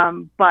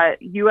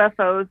 But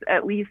UFOs,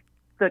 at least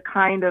the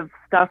kind of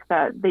stuff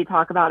that they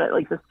talk about at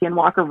the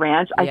Skinwalker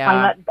Ranch, I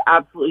find that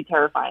absolutely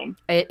terrifying.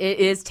 It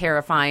is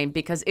terrifying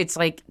because it's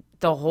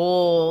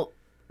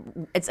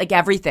it's like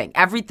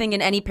everything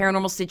in any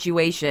paranormal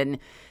situation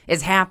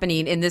is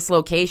happening in this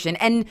location.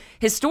 And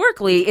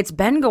historically, it's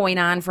been going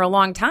on for a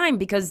long time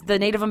because the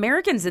Native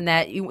Americans in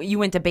that you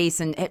went to base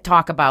and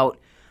talk about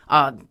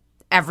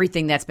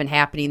everything that's been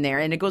happening there.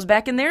 And it goes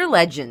back in their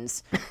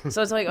legends.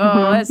 So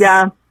it's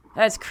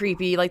that's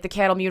creepy, like the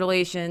cattle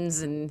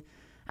mutilations and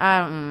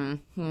I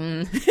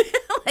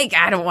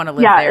don't want to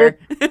live there.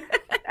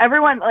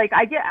 Everyone,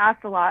 I get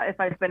asked a lot if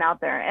I've been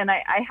out there, and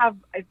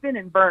I've been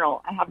in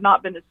Vernal. I have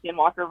not been to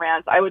Skinwalker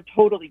Ranch. I would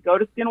totally go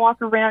to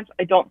Skinwalker Ranch.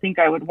 I don't think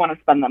I would want to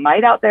spend the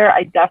night out there.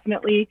 I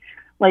definitely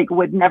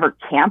would never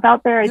camp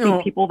out there. I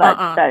think people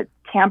that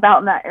camp out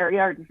in that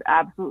area are just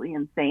absolutely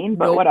insane,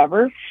 but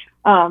whatever.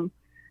 But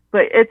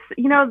it's,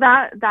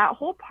 that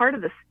whole part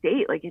of the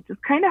state, it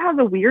just kind of has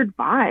a weird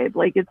vibe.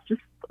 It's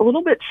just a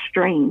little bit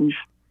strange.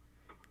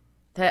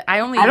 I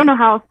don't know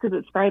how else to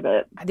describe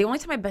it. The only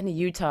time I've been to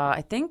Utah,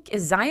 I think,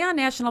 is Zion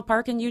National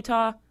Park in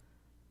Utah.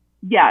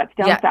 Yeah, it's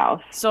down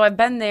south. So I've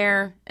been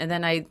there, and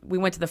then we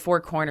went to the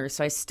Four Corners,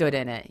 so I stood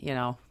in it,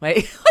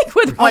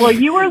 with one. Well,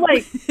 you were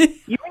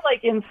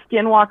in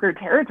Skinwalker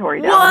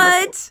territory.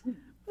 What?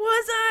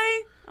 Was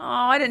I? Oh,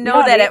 I didn't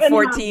know that at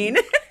 14.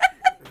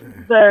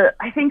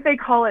 I think they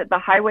call it the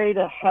highway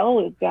to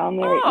hell is down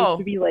there. It used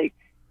to be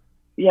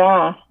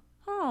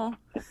Oh.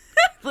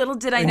 Little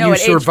did I know you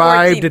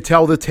survived to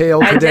tell the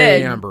tale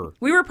today, Amber.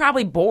 We were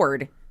probably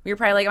bored. We were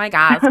probably oh my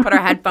God, let's put our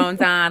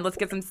headphones on. Let's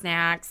get some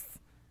snacks.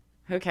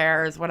 Who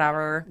cares?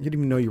 Whatever. You didn't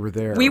even know you were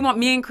there.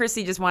 Me and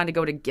Chrissy just wanted to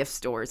go to gift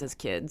stores as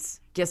kids.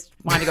 Just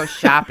wanted to go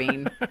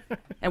shopping.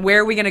 And where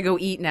are we going to go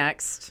eat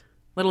next?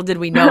 Little did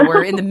we know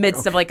we're in the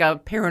midst of a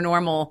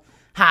paranormal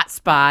hot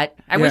spot.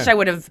 I wish I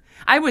would have.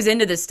 I was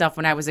into this stuff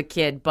when I was a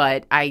kid,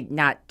 but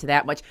not to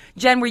that much.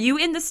 Jen, were you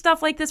into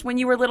stuff like this when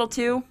you were little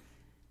too?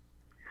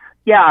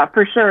 Yeah,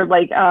 for sure.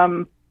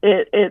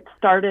 It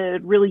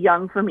started really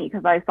young for me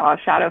because I saw a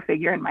shadow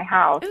figure in my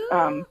house.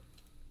 And,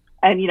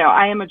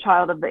 I am a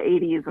child of the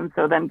 80s. And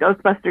so then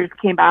Ghostbusters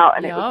came out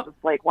and it was just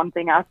one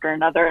thing after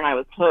another. And I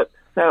was hooked.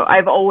 So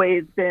I've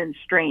always been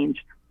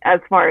strange as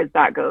far as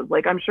that goes.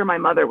 Like, I'm sure my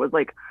mother was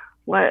like,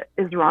 what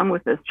is wrong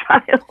with this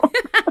child?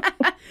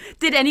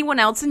 Did anyone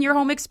else in your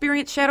home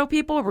experience shadow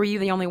people, or were you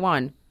the only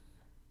one?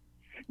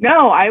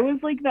 No, I was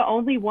like the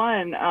only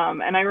one.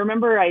 And I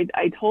remember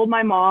I told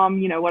my mom,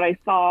 you know, what I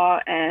saw,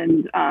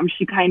 and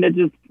she kind of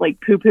just like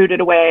poo-pooed it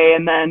away.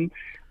 And then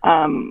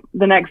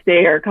the next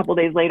day or a couple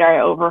days later, I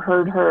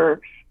overheard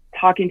her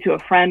talking to a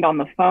friend on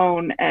the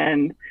phone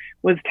and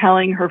was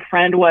telling her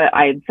friend what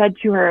I had said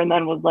to her, and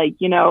then was like,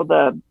 you know,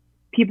 the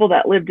people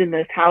that lived in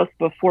this house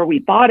before we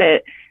bought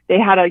it, they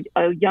had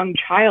a young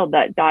child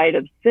that died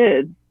of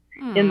SIDS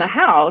in the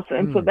house.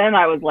 And so then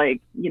I was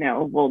like, you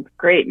know, well,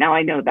 great. Now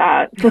I know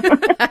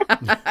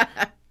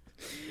that.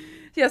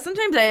 Yeah,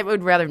 sometimes I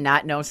would rather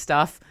not know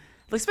stuff,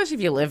 especially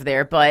if you live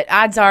there. But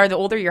odds are, the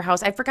older your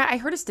house, I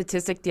heard a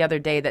statistic the other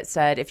day that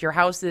said if your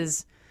house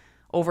is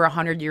over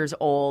 100 years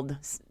old,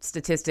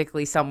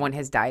 statistically someone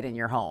has died in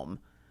your home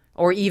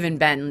or even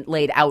been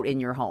laid out in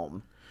your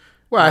home.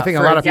 Well, I think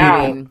a lot of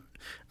people...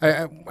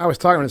 I was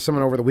talking to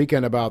someone over the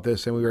weekend about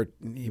this, and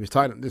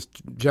this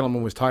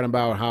gentleman was talking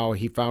about how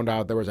he found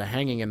out there was a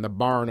hanging in the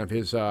barn of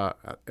his,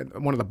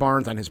 one of the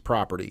barns on his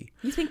property.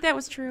 You think that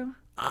was true?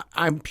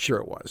 I'm sure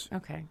it was.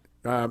 Okay.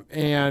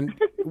 And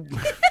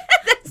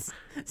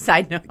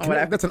side note,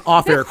 that's an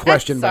off-air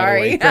question, by the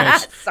way.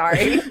 Thanks.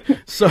 Sorry.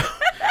 So,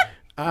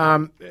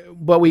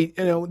 but we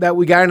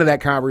got into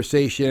that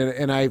conversation,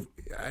 and I've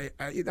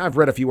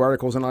read a few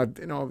articles and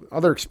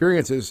other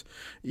experiences.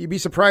 You'd be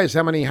surprised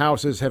how many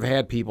houses have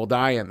had people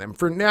die in them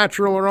for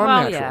natural or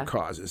unnatural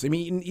causes. I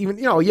mean,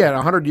 even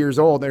 100 years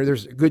old,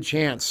 there's a good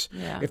chance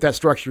if that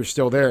structure is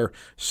still there,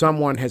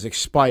 someone has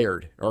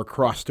expired or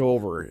crossed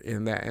over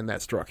in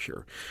that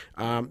structure.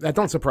 That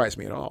don't surprise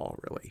me at all,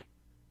 really.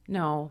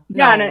 No.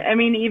 Yeah, and I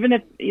mean, even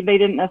if they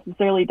didn't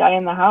necessarily die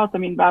in the house, I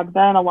mean, back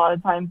then a lot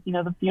of times,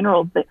 the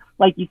funerals,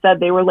 like you said,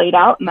 they were laid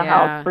out in the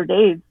house for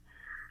days.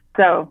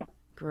 So.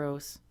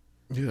 Gross.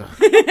 Yeah.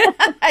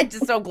 I'm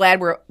just so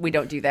glad we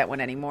don't do that one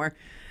anymore.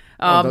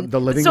 The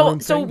living room.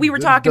 So thing? we were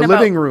talking about the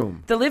living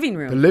room. The living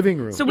room. The living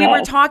room. So we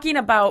were talking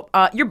about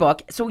your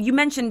book. So you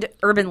mentioned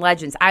urban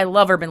legends. I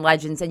love urban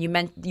legends, and you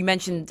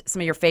mentioned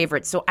some of your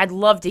favorites. So I'd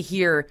love to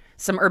hear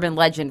some urban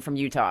legend from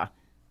Utah.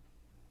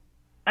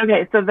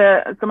 Okay, so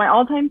my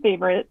all-time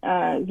favorite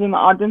is in the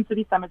Ogden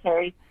City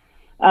Cemetery,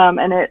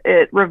 and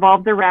it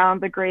revolved around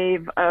the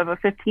grave of a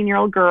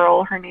 15-year-old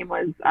girl. Her name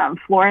was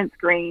Florence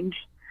Grange.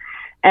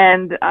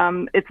 And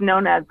it's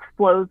known as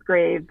Flo's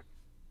grave.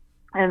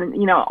 And,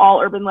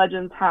 all urban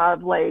legends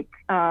have like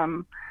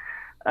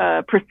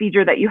a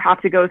procedure that you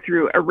have to go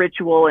through, a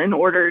ritual in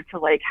order to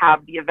like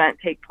have the event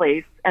take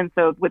place. And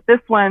so with this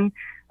one,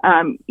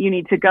 you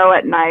need to go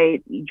at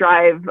night,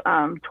 drive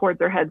towards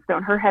her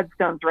headstone. Her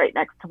headstone's right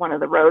next to one of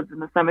the roads in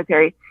the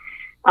cemetery.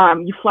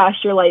 You flash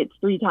your lights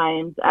 3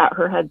 times at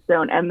her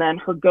headstone, and then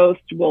her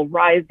ghost will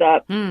rise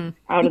up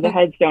out of the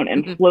headstone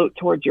and float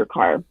towards your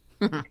car.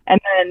 And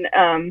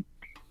then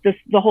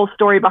the whole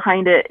story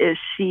behind it is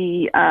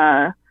she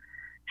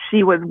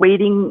was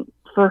waiting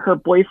for her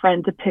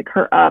boyfriend to pick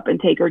her up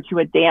and take her to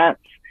a dance,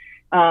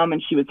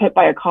 and she was hit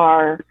by a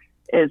car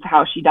is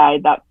how she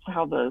died. That's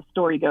how the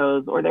story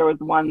goes. Or there was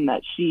one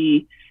that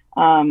she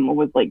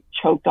was like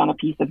choked on a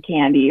piece of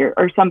candy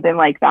or something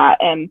like that.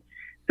 And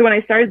so when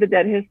I started the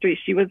Dead History,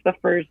 she was the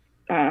first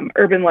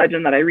urban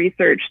legend that I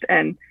researched.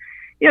 And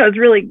it's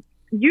really,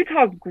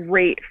 Utah's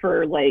great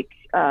for like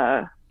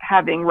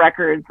having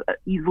records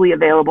easily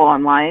available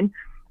online.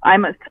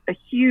 I'm a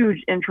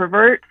huge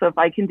introvert, so if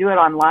I can do it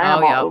online,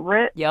 I'm all over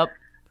it. Yep.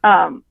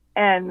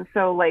 And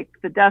so like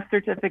the death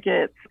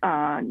certificates,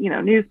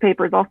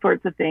 newspapers, all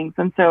sorts of things.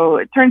 And so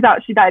it turns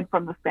out she died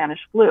from the Spanish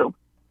flu.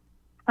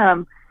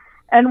 And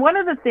one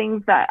of the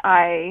things that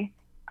I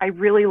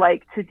really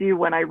like to do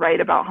when I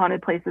write about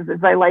haunted places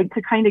is I like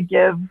to kind of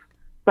give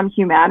some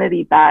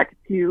humanity back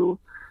to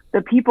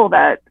the people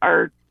that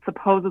are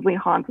supposedly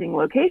haunting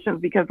locations,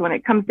 because when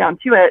it comes down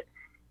to it,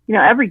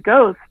 every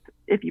ghost,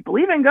 if you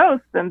believe in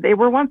ghosts, then they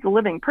were once a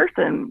living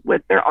person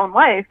with their own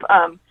life.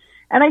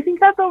 And I think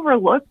that's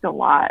overlooked a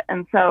lot.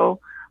 And so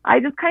I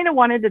just kind of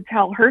wanted to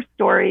tell her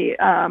story,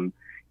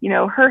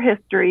 her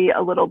history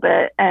a little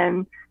bit.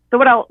 And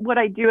so what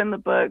I do in the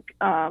book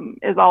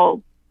is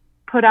I'll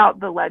put out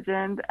the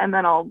legend, and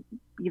then I'll,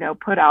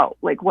 put out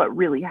like what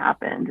really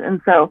happened.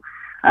 And so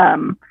I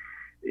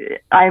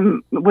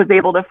was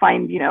able to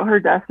find, her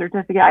death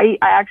certificate. I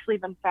actually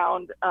even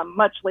found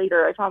much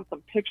later, I found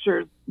some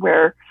pictures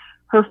where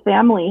her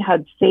family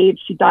had saved,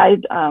 she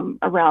died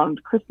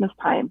around Christmas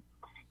time,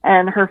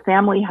 and her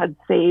family had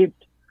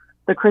saved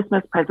the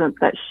Christmas presents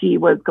that she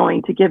was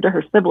going to give to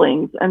her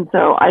siblings. And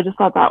so I just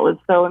thought that was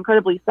so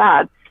incredibly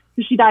sad.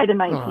 So she died in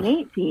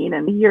 1918,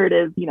 and here it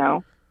is,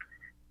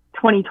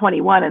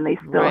 2021, and they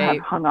still have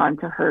hung on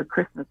to her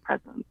Christmas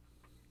presents.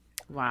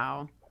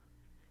 Wow.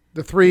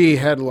 The 3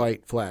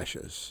 headlight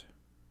flashes.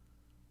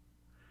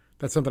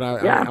 That's something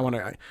Yeah. I want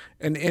to,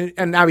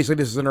 and obviously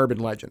this is an urban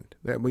legend.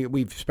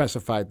 We've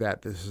specified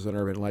that this is an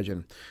urban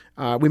legend.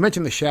 We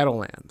mentioned the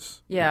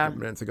Shadowlands a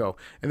minutes ago,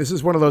 and this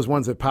is one of those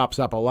ones that pops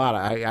up a lot.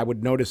 I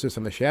would notice this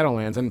in the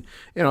Shadowlands, and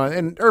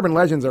and urban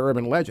legends are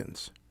urban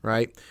legends,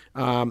 right?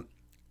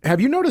 Have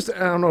you noticed? I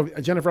don't know,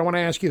 Jennifer. I want to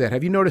ask you that.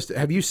 Have you noticed?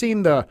 Have you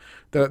seen the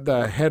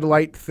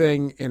headlight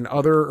thing in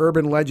other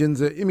urban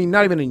legends? I mean,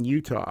 not even in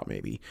Utah,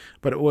 maybe,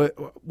 but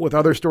with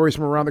other stories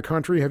from around the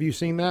country. Have you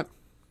seen that?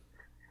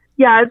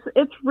 Yeah,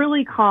 it's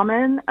really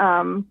common.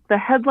 The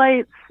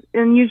headlights,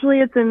 and usually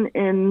it's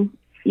in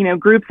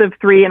groups of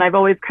 3, and I've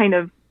always kind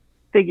of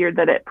figured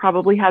that it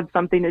probably had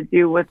something to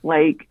do with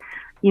like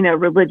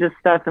religious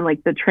stuff and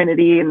like the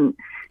Trinity, and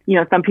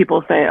some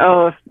people say,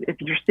 oh, if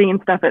you're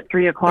seeing stuff at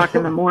 3:00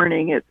 in the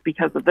morning, it's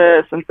because of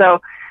this, and so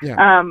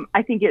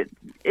I think it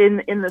in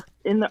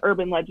the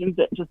urban legends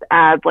it just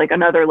adds like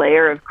another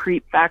layer of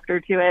creep factor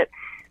to it.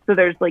 So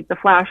there's like the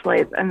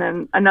flashlights, and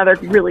then another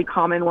really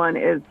common one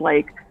is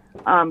like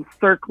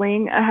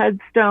circling a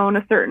headstone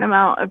a certain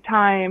amount of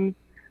times.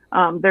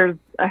 There's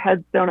a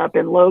headstone up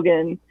in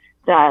Logan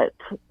that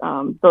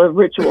the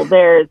ritual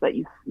there is that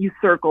you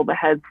circle the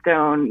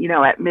headstone,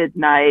 at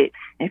midnight.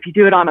 And if you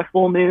do it on a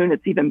full moon,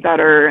 it's even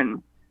better.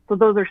 And so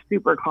those are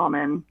super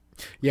common.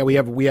 Yeah, we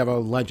have a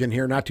legend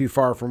here, not too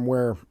far from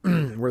where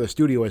where the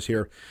studio is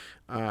here.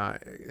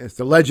 It's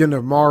the legend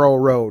of Morrow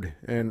Road,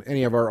 and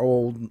any of our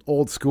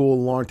old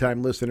school,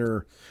 longtime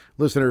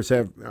listeners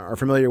are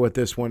familiar with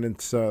this one.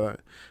 It's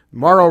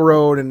Morrow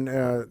Road, and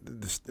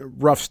the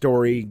rough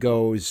story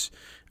goes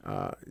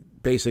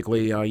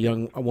basically a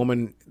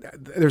woman.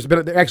 There's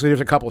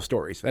a couple of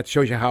stories that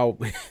shows you how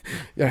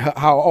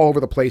how all over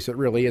the place it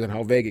really is and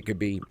how vague it could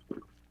be.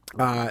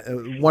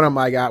 One of them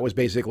I got was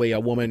basically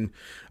a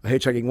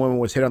hitchhiking woman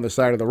was hit on the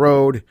side of the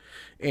road,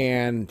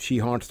 and she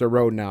haunts the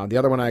road now. The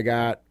other one I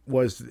got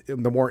was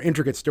the more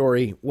intricate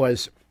story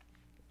was,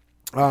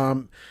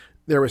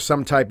 there was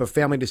some type of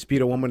family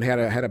dispute. A woman had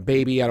a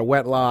baby out of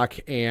wedlock,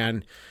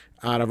 and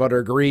out of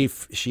utter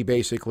grief, she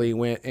basically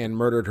went and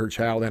murdered her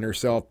child and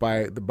herself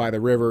by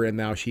the river, and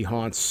now she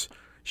walks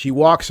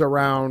up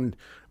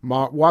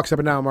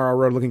and down Morrow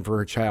Road looking for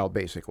her child,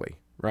 basically.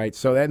 Right.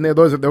 So and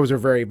those are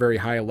very, very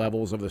high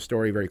levels of the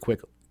story, very quick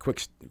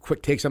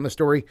takes on the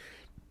story.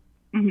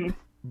 Mm-hmm.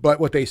 But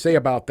what they say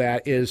about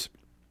that is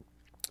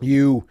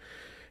you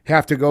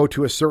have to go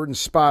to a certain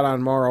spot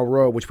on Morrow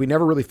Road, which we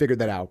never really figured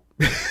that out.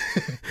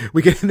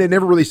 They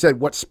never really said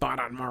what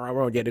spot on Morrow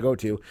Road you had to go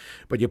to,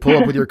 but you pull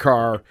up with your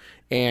car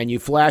and you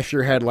flash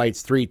your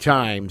headlights 3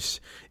 times,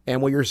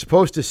 and what you're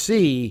supposed to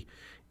see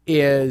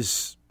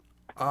is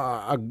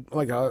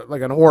like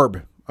an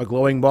orb, a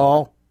glowing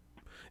ball.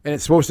 And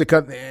it's supposed to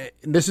come.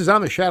 This is on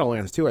the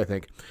Shadowlands too, I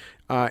think.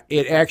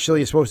 It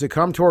actually is supposed to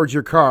come towards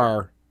your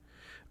car.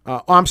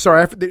 I'm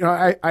sorry,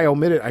 I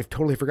omitted. I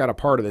totally forgot a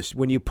part of this.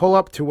 When you pull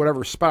up to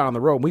whatever spot on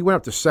the road, we went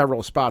up to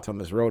several spots on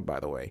this road, by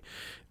the way.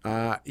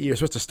 You're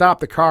supposed to stop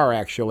the car,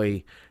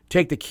 actually,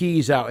 take the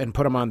keys out, and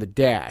put them on the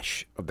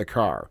dash of the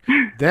car.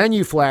 Then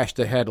you flash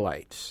the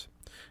headlights.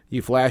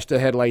 You flash the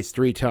headlights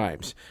 3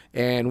 times.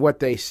 And what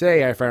they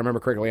say, if I remember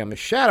correctly, on the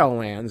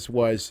Shadowlands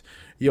was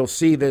you'll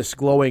see this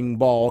glowing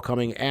ball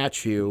coming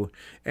at you,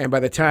 and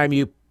by the time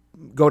you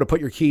go to put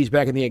your keys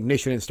back in the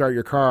ignition and start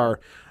your car,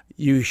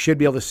 you should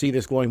be able to see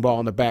this glowing ball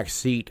in the back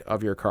seat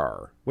of your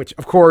car, which,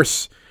 of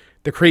course,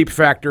 the creep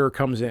factor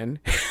comes in.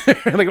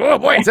 Like, oh,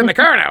 boy, it's in the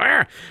car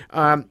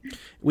now.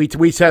 We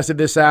tested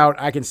this out.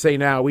 I can say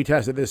now we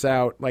tested this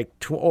out like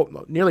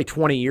nearly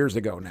 20 years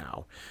ago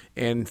now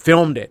and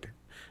filmed it.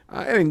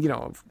 And,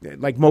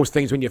 like most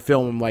things, when you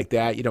film them like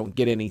that, you don't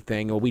get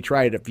anything. Well, we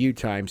tried it a few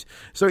times.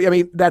 So, I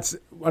mean, that's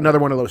another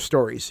one of those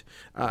stories.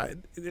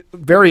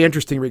 Very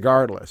interesting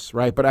regardless,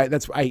 right? But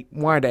I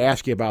wanted to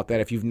ask you about that,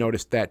 if you've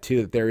noticed that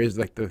too, that there is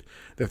like the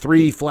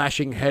 3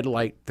 flashing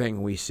headlight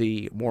thing we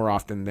see more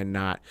often than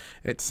not.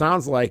 It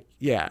sounds like,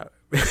 yeah,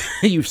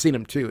 you've seen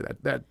them too.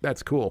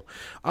 That's cool.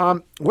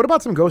 What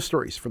about some ghost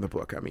stories from the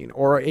book? I mean,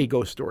 or a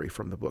ghost story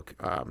from the book,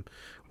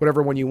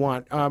 whatever one you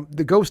want.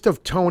 The ghost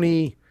of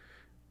Tony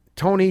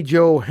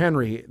Joe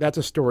Henry, that's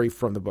a story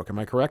from the book. Am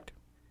I correct?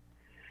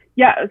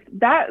 Yeah,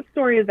 that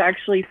story is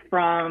actually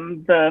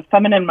from the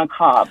Feminine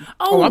Macabre.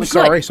 Oh, I'm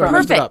sorry. So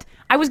perfect.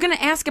 I was going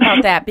to ask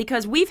about that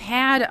because we've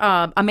had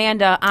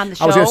Amanda on the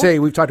show. I was going to say,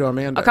 we've talked to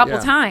Amanda a couple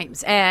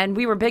times, and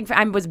we were big.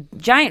 I was a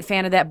giant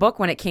fan of that book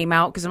when it came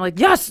out because I'm like,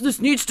 yes,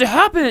 this needs to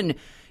happen.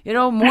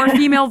 More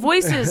female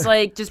voices,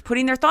 like just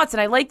putting their thoughts.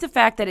 And I like the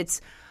fact that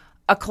it's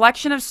a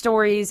collection of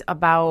stories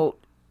about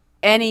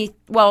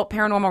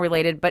paranormal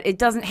related, but it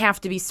doesn't have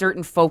to be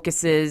certain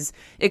focuses.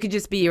 It could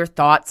just be your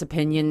thoughts,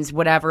 opinions,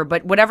 whatever.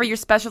 But whatever your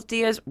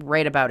specialty is,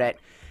 write about it.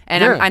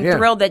 And I'm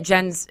thrilled that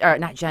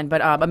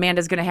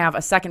Amanda's going to have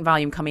a second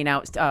volume coming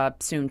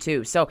out soon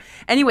too. So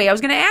anyway, I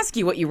was going to ask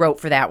you what you wrote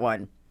for that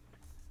one.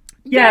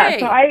 Yeah, Yay.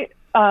 so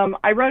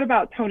I wrote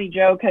about Tony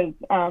Joe because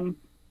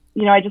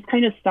I just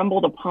kind of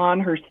stumbled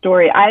upon her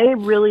story. I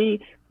really,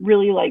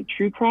 really like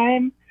true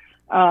crime.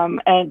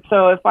 And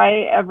so if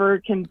I ever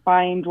can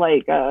find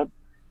like a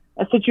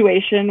a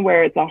situation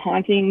where it's a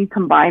haunting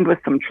combined with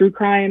some true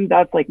crime,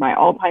 that's like my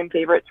all-time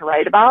favorite to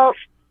write about.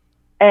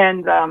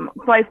 And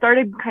so I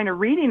started kind of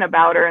reading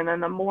about her, and then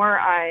the more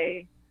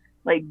I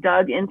like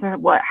dug into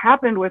what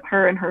happened with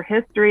her and her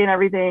history and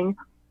everything,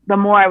 the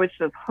more I was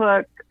just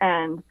hooked.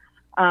 And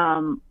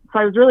so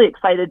I was really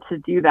excited to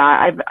do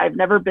that. I've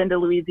never been to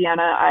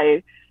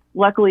Louisiana.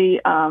 Luckily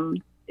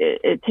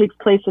it takes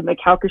place in the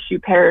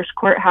Calcasieu Parish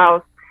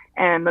Courthouse,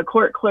 and the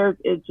court clerk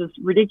is just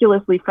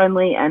ridiculously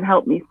friendly and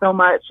helped me so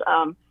much,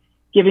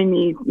 giving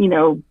me, you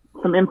know,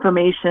 some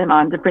information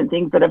on different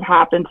things that have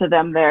happened to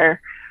them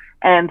there.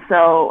 And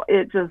so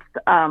it just,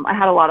 I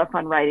had a lot of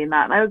fun writing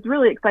that, and I was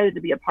really excited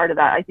to be a part of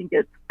that. I think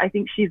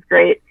she's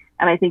great,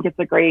 and I think it's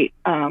a great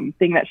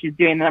thing that she's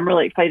doing, and I'm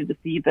really excited to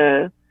see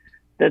the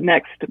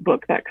next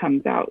book that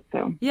comes out.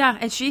 So yeah,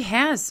 and she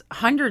has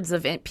hundreds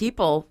of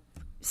people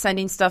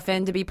sending stuff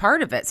in to be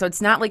part of it, so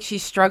it's not like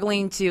she's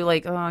struggling to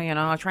like, oh, you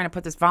know, I'm trying to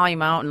put this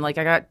volume out, and like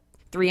I got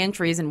 3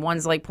 entries and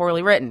one's like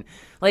poorly written.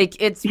 Like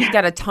we've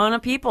got a ton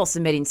of people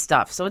submitting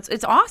stuff, so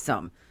it's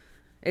awesome.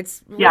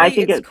 It's really, I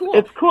think it's cool.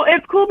 It's cool.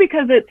 It's cool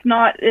because it's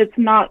not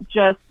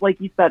just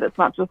like you said. It's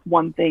not just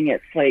one thing.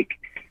 It's like,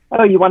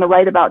 oh, you want to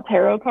write about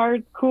tarot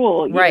cards?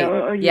 Cool. You right.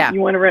 know, yeah. You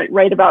want to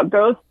write about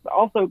ghosts?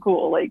 Also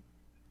cool. Like,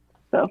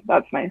 so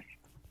that's nice.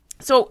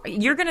 So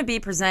you're going to be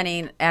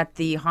presenting at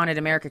the Haunted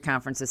America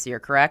conference this year,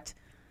 correct?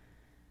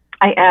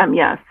 I am.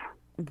 Yes.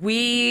 Are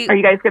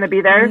you guys going to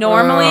be there?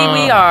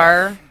 Normally we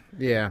are.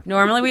 Yeah.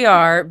 Normally we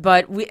are,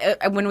 but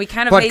when we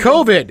kind of But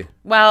COVID.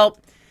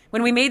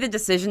 When we made the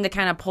decision to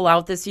kind of pull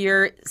out this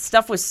year,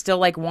 stuff was still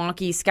like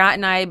wonky. Scott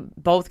and I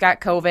both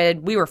got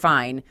COVID. We were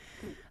fine.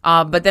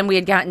 But then we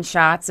had gotten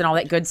shots and all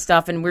that good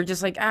stuff. And we're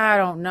just like, I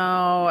don't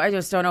know. I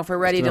just don't know if we're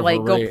ready to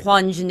like go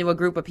plunge into a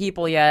group of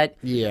people yet.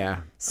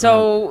 Yeah.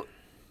 So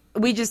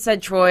we just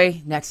said,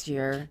 Troy, next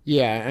year.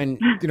 Yeah. And,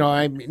 you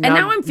know,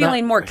 now I'm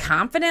feeling more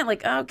confident.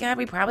 Like, oh, God,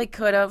 we probably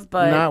could have.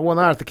 But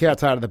not if the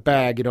cat's out of the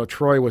bag. You know,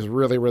 Troy was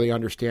really, really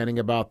understanding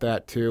about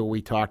that, too.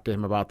 We talked to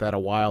him about that a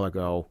while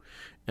ago.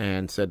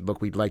 And said,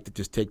 look, we'd like to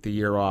just take the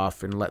year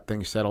off and let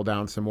things settle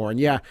down some more. And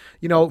yeah,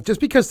 you know,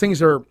 just because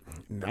things are,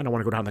 I don't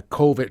want to go down the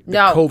COVID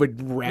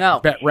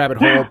rabbit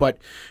hole, but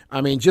I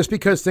mean, just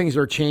because things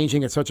are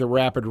changing at such a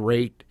rapid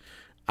rate,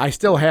 I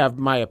still have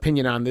my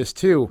opinion on this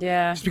too.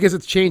 Yeah. Just because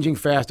it's changing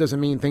fast doesn't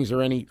mean things are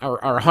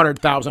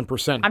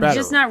 100,000% better. I'm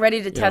just not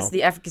ready to test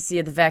the efficacy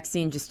of the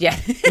vaccine just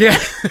yet. Yeah.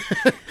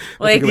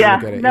 Like,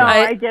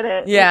 I get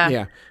it. Yeah.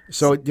 Yeah.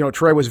 So, you know,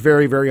 Troy was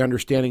very, very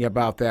understanding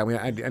about that.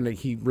 And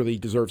he really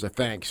deserves a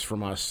thanks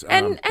from us.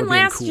 And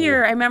last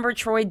year, I remember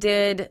Troy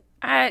did,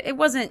 it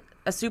wasn't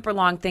a super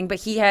long thing, but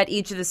he had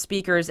each of the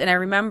speakers. And I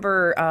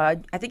remember,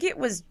 I think it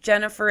was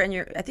Jennifer I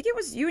think it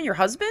was you and your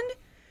husband.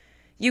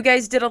 You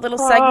guys did a little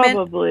segment.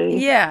 Probably.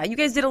 Yeah, you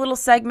guys did a little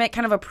segment,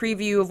 kind of a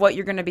preview of what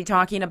you're going to be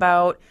talking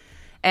about.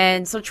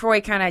 And so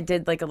Troy kind of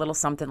did like a little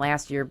something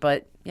last year,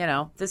 but, you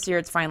know, this year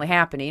it's finally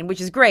happening,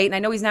 which is great. And I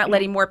know he's not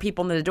letting more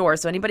people into the door.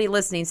 So anybody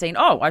listening saying,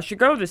 oh, I should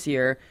go this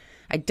year,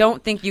 I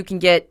don't think you can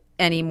get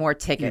any more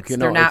tickets.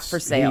 They're not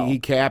for sale. He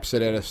caps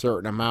it at a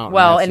certain amount.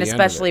 Well, and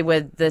especially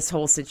with this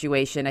whole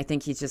situation, I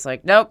think he's just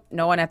like, nope,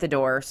 no one at the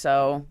door.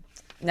 So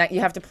now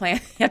you have to plan.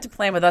 You have to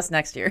plan with us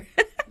next year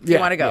if you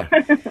want to go.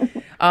 Yeah.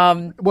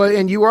 Well,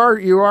 and you are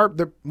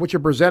what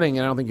you're presenting,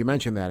 and I don't think you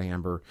mentioned that,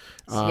 Amber.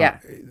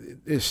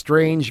 Is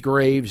Strange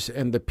Graves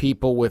and the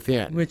People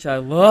Within, which I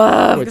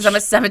love because I'm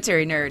a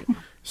cemetery nerd.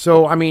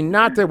 So, I mean,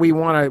 not that we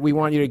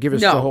want you to give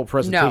us the whole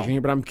presentation here,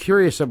 but I'm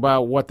curious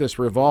about what this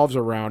revolves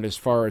around as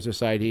far as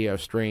this idea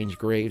of Strange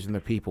Graves and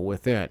the People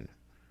Within.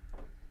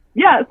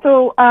 Yeah.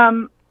 So, I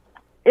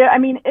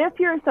mean, if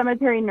you're a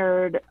cemetery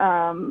nerd,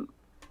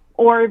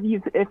 or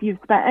if you've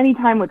spent any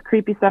time with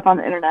creepy stuff on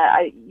the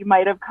internet, you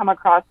might have come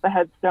across the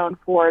headstone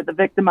for the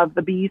victim of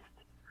the beast,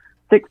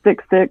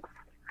 666.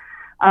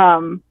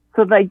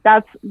 So like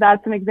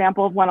that's an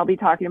example of one I'll be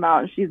talking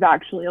about. She's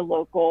actually a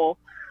local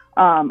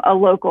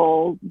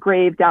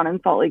grave down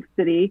in Salt Lake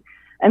City.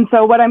 And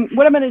so what I'm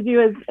going to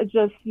do is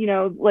just, you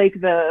know, like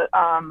the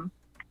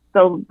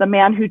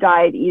man who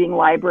died eating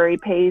library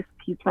paste.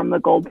 He's from the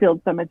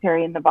Goldfield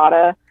Cemetery in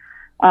Nevada.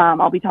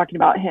 I'll be talking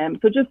about him.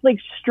 So just like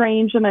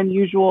strange and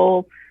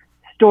unusual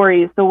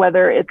stories. So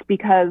whether it's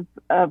because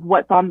of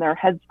what's on their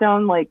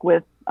headstone, like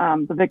with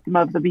the victim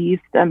of the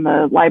beast and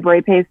the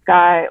library paste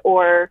guy,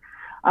 or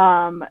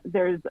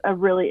there's a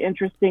really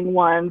interesting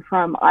one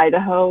from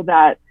Idaho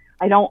that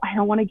I don't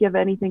want to give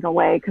anything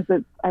away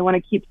because I want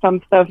to keep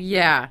some stuff.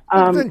 Yeah.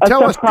 Then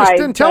tell us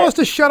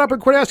to shut up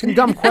and quit asking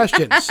dumb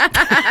questions.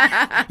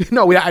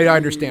 No, I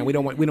understand. We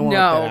don't want to let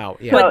that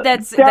out. Yeah. But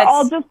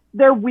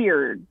they're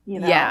weird, you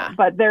know. Yeah.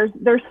 But their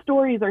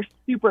stories are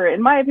super,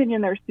 in my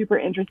opinion, they're super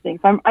interesting.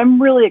 So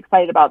I'm really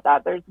excited about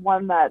that. There's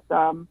one that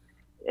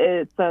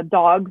it's a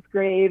dog's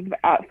grave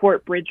at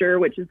Fort Bridger,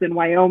 which is in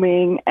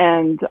Wyoming,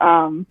 and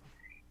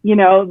you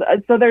know,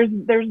 so there's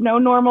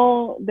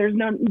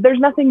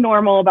nothing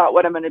normal about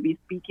what I'm going to be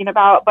speaking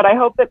about, but I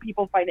hope that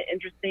people find it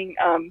interesting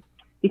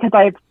because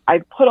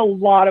I've put a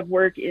lot of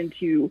work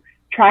into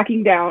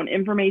tracking down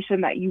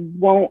information that you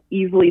won't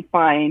easily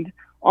find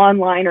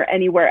online or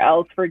anywhere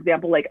else. For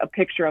example, like a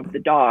picture of the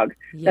dog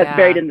that's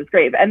buried in this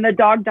grave, and the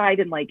dog died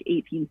in like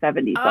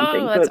 1870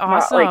 something. That's so it's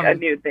awesome. not like a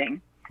new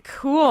thing.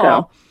 Cool.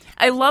 So.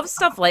 I love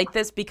stuff like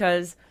this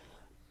because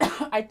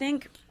I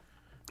think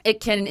it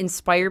can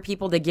inspire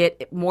people to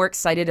get more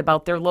excited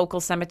about their local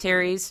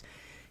cemeteries.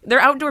 They're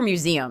outdoor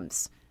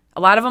museums.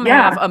 A lot of them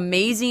have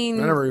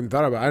amazing. I never even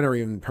thought about it. I never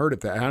even heard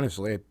of that,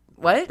 honestly.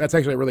 What? That's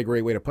actually a really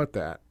great way to put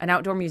that. An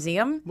outdoor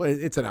museum? Well, it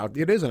is an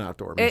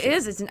outdoor museum. It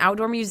is. It's an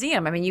outdoor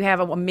museum. I mean, you have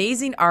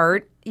amazing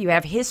art, you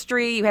have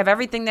history, you have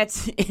everything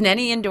that's in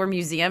any indoor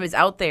museum is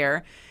out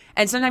there.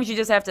 And sometimes you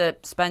just have to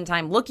spend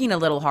time looking a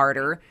little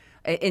harder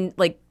and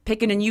like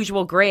pick an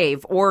unusual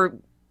grave. Or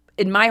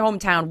in my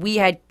hometown,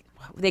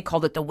 they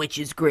called it the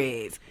witch's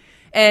grave.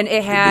 And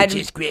it had the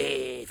witch's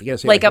grave. You gotta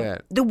say like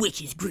that. the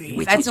witch's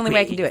grave. That's the only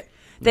way I can do it.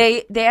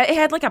 It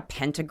had like a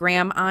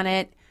pentagram on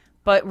it.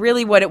 But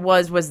really what it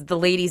was the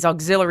ladies'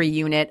 auxiliary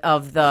unit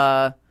of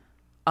the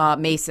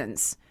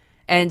Masons.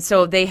 And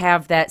so they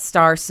have that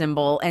star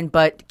symbol.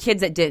 But kids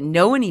that didn't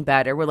know any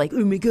better were like,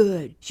 oh my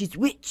God, she's a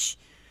witch.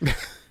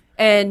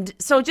 And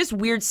so just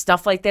weird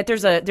stuff like that.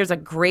 There's a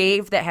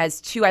grave that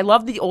has two. I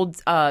love the old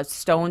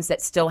stones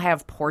that still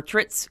have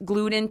portraits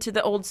glued into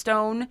the old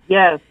stone.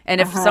 Yes.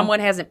 And if someone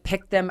hasn't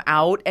picked them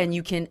out and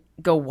you can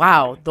go,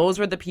 wow, those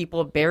were the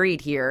people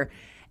buried here.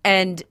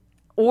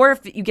 Or if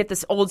you get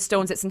this old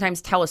stones that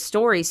sometimes tell a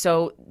story.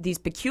 So these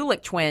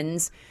Pekulik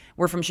twins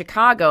were from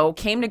Chicago,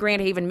 came to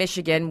Grand Haven,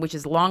 Michigan, which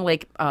is Long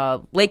Lake,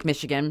 Lake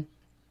Michigan,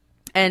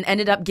 and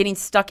ended up getting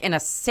stuck in a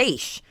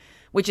seiche,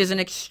 which is an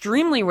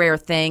extremely rare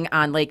thing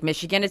on Lake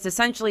Michigan. It's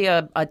essentially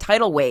a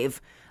tidal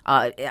wave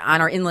on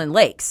our inland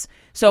lakes.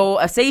 So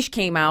a seiche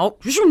came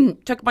out,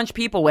 took a bunch of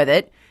people with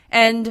it,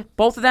 and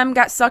both of them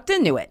got sucked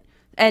into it.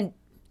 And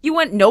you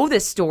wouldn't know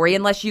this story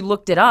unless you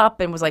looked it up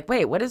and was like,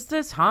 wait, what is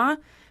this, huh?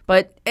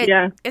 But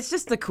it's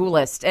just the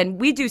coolest. And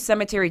we do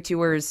cemetery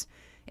tours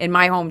in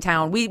my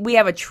hometown. We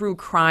have a true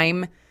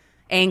crime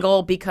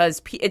angle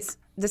because it's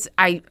this.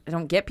 I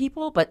don't get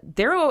people, but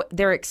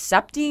they're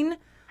accepting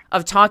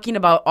of talking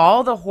about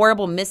all the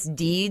horrible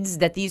misdeeds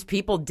that these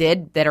people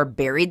did that are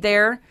buried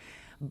there.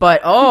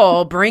 But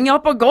bring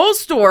up a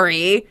ghost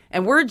story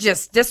and we're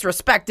just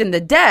disrespecting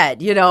the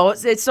dead. You know,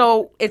 it's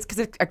because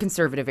it's a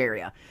conservative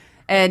area,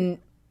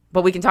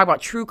 but we can talk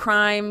about true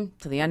crime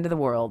to the end of the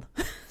world.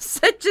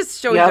 So it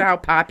just shows you how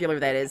popular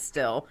that is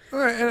still.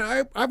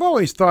 And I've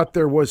always thought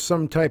there was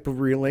some type of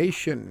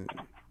relation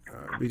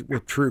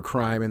with true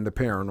crime and the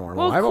paranormal.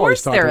 Well, I've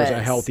always thought there was is.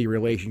 a healthy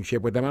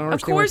relationship with them. I don't Of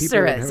understand course why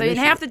people there is. I mean,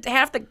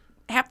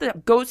 half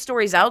the ghost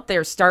stories out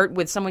there start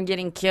with someone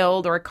getting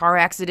killed or a car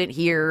accident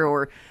here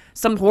or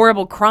some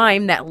horrible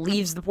crime that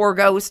leaves the poor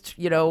ghost,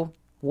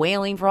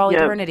 wailing for all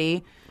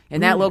eternity in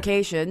that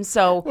location.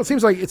 So, well, it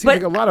seems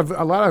like a lot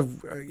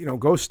of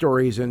ghost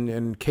stories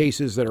and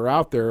cases that are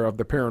out there of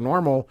the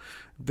paranormal,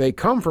 they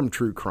come from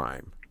true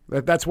crime.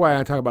 That's why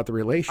I talk about the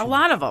relation. A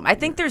lot of them. I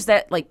think there's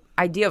that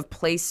idea of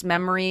place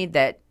memory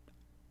that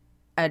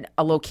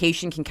a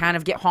location can kind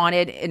of get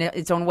haunted in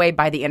its own way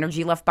by the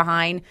energy left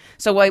behind.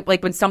 So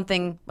like when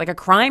something like a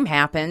crime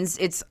happens,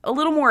 it's a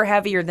little more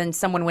heavier than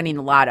someone winning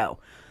the lotto.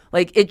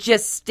 Like it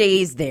just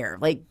stays there,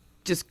 like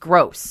just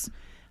gross.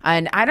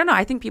 And I don't know.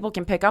 I think people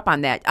can pick up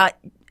on that.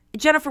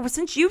 Jennifer,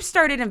 since you've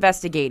started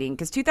investigating,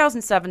 because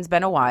 2007's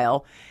been a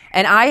while,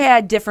 and I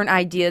had different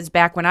ideas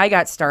back when I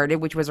got started,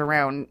 which was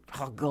around,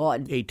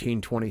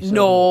 1827.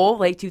 No,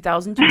 like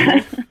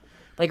 2002.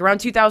 Like around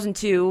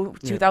 2002,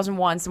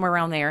 2001, somewhere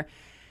around there.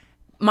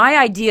 My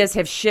ideas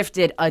have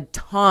shifted a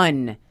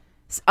ton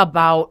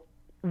about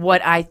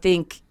what I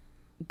think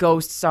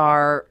ghosts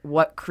are,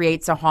 what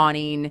creates a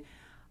haunting,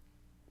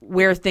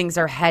 where things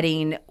are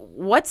heading.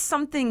 What's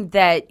something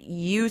that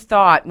you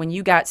thought when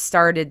you got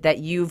started that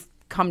you've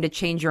come to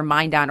change your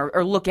mind on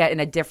or look at in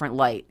a different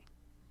light?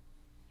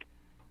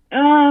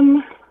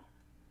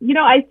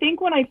 I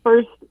think when I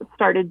first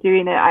started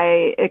doing it,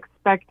 I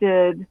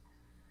expected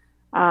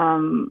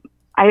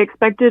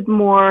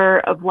more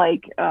of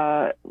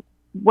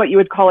what you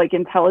would call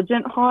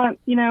intelligent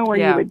haunts, where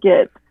you would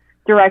get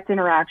direct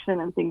interaction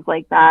and things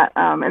like that.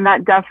 And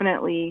that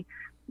definitely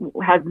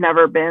has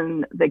never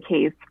been the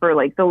case for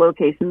the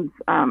locations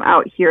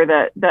out here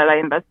that I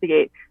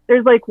investigate.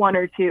 There's one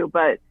or two,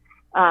 but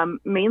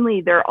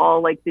mainly they're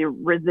all the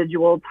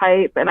residual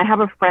type. And I have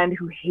a friend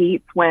who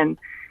hates when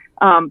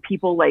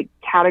people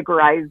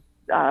categorize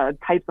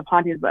types of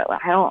hauntings, but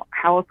how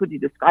else would you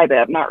describe it?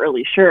 I'm not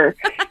really sure.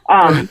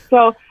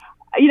 So,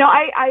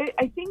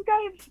 I think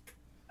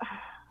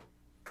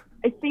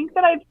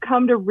that I've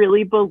come to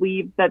really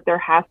believe that there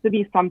has to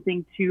be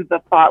something to the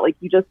thought, like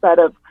you just said,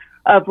 of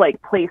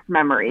place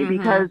memory,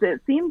 because it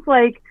seems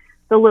like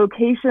the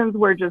locations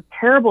where just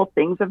terrible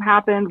things have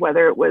happened,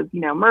 whether it was,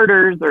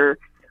 murders or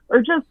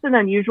just an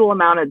unusual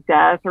amount of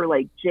death, or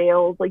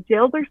jails.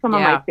 Jails are some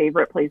of my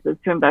favorite places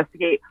to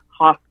investigate.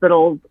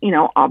 Hospitals,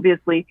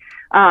 obviously.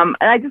 And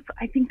I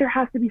think there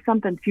has to be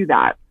something to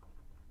that.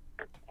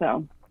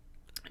 So.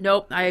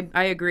 Nope, I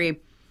agree.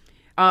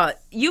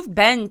 You've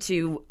been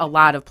to a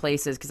lot of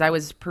places because I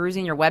was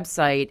perusing your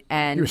website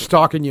and You're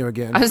stalking you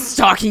again. I was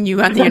stalking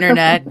you on the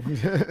internet,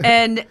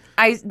 and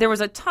there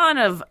was a ton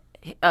of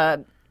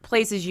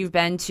places you've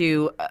been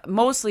to,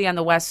 mostly on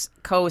the West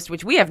Coast,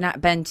 which we have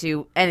not been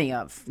to any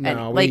of.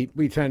 No, and,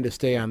 we tend to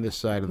stay on this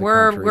side of the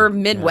country. We're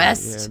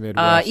Midwest,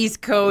 Midwest.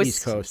 East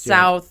Coast,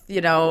 South,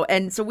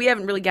 and so we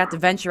haven't really got to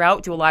venture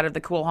out to a lot of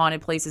the cool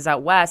haunted places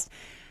out west.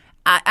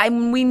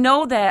 We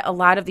know that a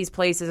lot of these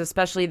places,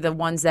 especially the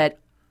ones that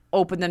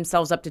open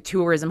themselves up to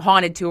tourism,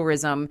 haunted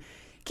tourism,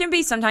 can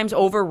be sometimes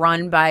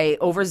overrun by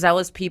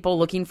overzealous people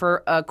looking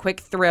for a quick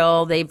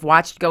thrill. They've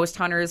watched Ghost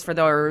Hunters for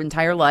their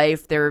entire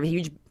life. They're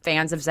huge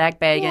fans of Zach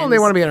Bagans. Well, they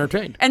want to be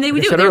entertained. And they're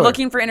earlier.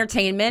 looking for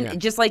entertainment.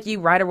 Just like you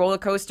ride a roller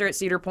coaster at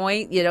Cedar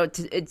Point,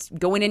 it's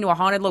going into a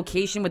haunted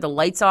location with the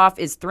lights off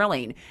is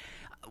thrilling.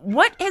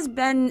 What has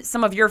been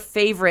some of your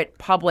favorite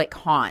public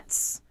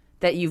haunts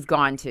that you've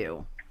gone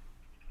to?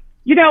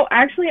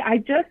 Actually,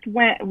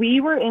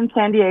 we were in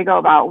San Diego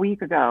about a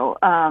week ago,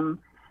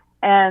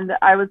 and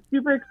I was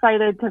super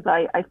excited because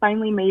I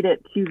finally made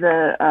it to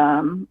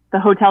the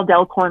Hotel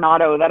Del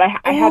Coronado that I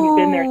hadn't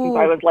been there since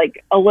I was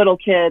like a little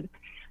kid.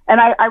 And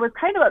I was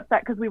kind of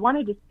upset because we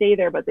wanted to stay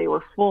there, but they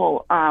were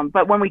full.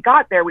 But when we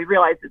got there, we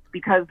realized it's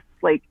because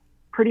like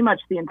pretty much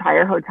the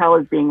entire hotel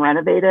is being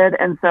renovated.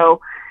 And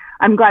so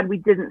I'm glad we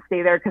didn't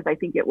stay there because I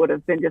think it would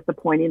have been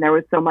disappointing. There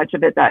was so much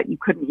of it that you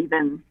couldn't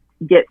even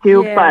get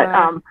to. Yeah.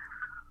 But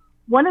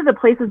one of the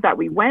places that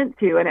we went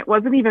to, and it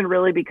wasn't even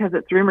really because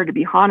it's rumored to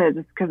be haunted,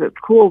 just because it's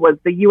cool, was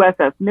the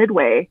USS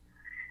Midway.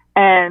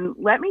 And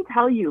let me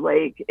tell you,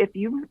 like, if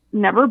you've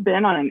never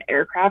been on an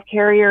aircraft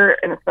carrier,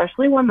 and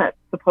especially one that's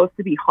supposed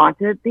to be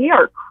haunted, they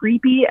are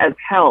creepy as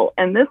hell.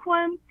 And this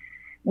one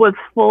was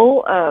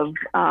full of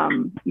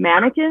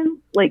mannequins,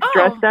 like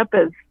dressed up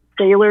as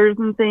sailors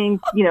and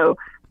things,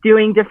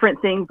 doing different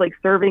things like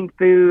serving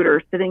food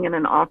or sitting in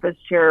an office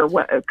chair,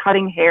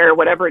 cutting hair,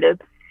 whatever it is.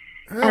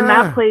 And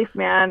that place,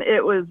 man,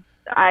 it was,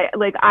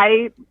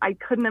 I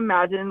couldn't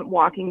imagine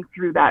walking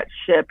through that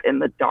ship in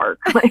the dark.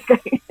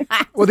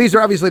 Well, these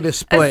are obviously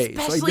displays.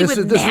 Especially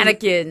with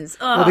mannequins.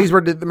 Well, these were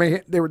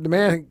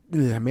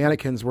the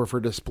mannequins were for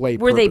display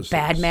Were purposes. they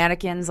bad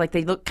mannequins? Like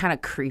they look kind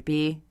of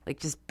creepy, like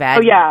just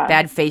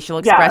bad facial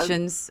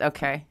expressions. Yeah.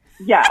 Okay.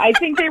 Yeah, I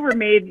think they were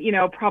made,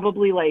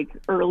 probably like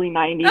early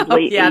 90s,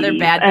 late 80s. Yeah, they're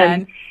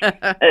bad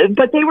then.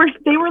 But they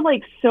were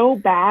like so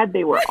bad,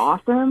 they were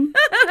awesome.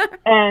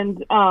 And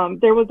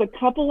there was a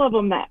couple of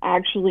them that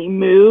actually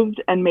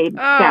moved and made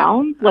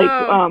sounds.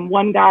 Like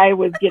one guy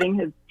was getting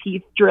his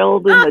teeth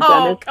drilled in the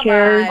dentist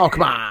chair. Oh,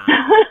 come on.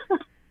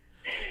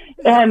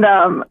 And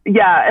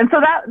and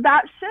so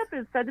that ship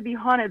is said to be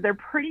haunted. They're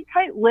pretty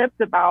tight-lipped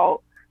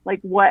about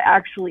like what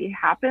actually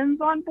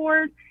happens on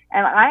board.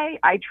 And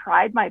I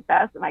tried my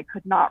best, and I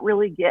could not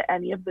really get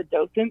any of the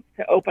docents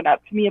to open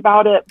up to me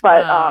about it.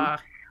 But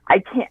I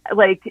can't.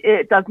 Like,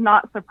 it does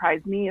not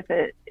surprise me if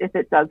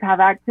it does have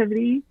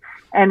activity,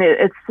 and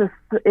it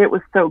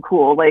was so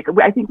cool. Like,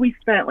 I think we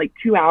spent like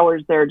 2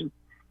 hours there, just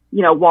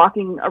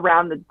walking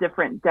around the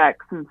different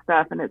decks and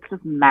stuff, and it's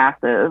just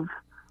massive.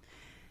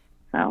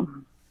 So.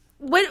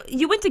 When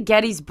you went to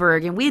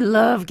Gettysburg, and we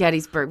love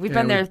Gettysburg. We've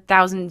been there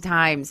 1,000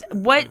 times.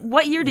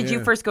 What year did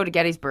you first go to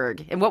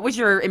Gettysburg, and what was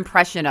your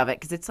impression of it?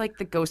 Because it's like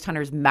the ghost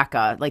hunters'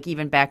 mecca, like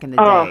even back in the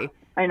day.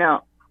 I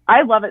know.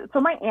 I love it. So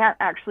my aunt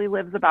actually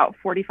lives about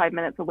 45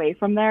 minutes away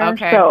from there.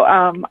 Okay. So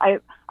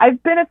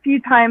I've been a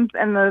few times,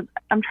 and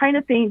I'm trying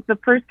to think. The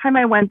first time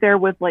I went there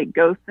with like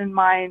ghosts in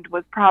mind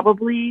was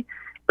probably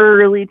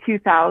early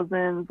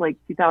 2000s, like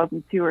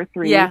 2002 or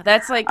 3. Yeah,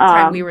 that's like the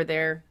time we were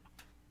there.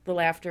 The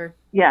laughter.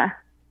 Yeah.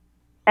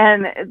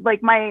 And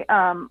like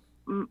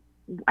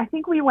I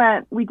think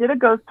we did a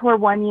ghost tour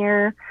one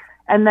year,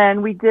 and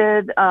then we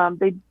did,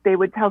 they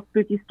would tell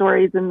spooky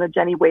stories in the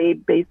Jenny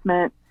Wade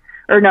basement,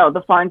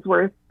 the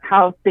Farnsworth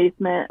house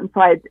basement. And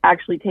so I'd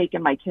actually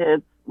taken my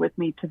kids with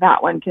me to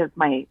that one because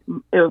it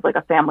was like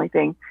a family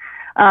thing.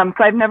 So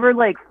I've never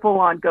like full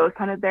on ghost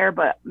hunted there,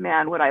 but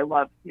man, would I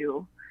love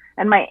to.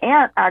 And my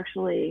aunt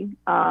actually,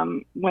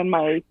 when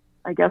my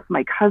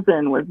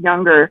cousin was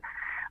younger,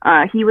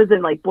 he was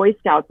in like Boy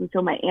Scouts, and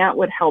so my aunt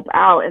would help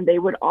out, and they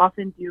would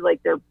often do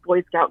like their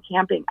Boy Scout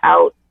camping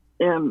out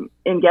in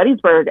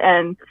Gettysburg.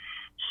 And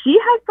she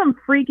has some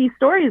freaky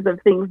stories of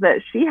things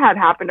that she had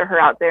happen to her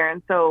out there.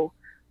 And so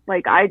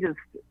like,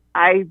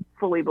 I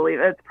fully believe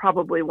it's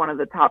probably one of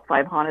the top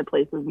 5 haunted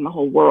places in the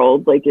whole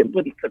world. Like, it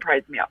wouldn't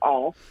surprise me at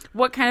all.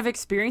 What kind of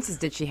experiences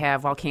did she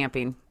have while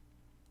camping?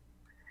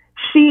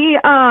 She,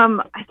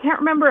 I can't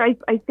remember.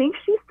 I think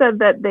she said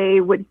that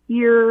they would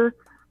hear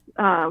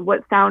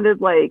what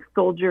sounded like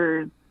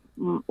soldiers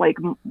like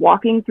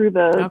walking through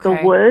the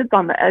woods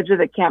on the edge of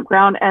the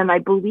campground. And I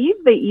believe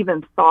they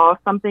even saw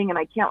something, and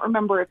I can't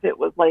remember if it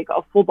was like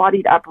a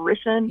full-bodied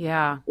apparition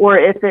or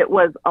if it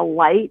was a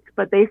light,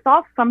 but they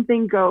saw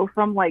something go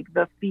from like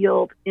the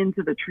field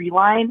into the tree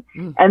line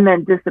and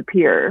then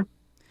disappear.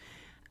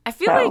 I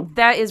feel like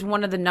that is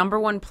one of the number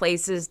one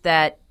places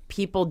that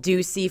people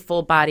do see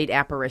full-bodied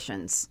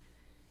apparitions,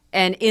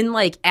 and in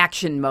like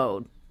action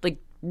mode.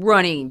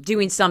 running,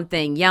 doing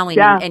something, yelling,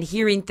 and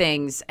hearing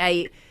things.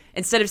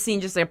 Instead of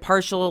seeing just like a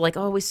partial, like,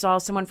 oh, we saw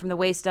someone from the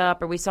waist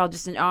up or we saw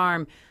just an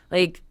arm.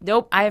 Like,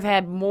 nope, I've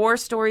had more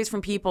stories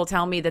from people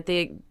tell me that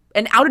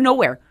and out of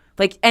nowhere,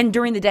 like, and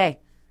during the day,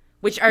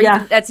 which are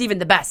that's even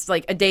the best,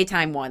 like a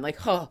daytime one.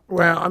 Like, oh.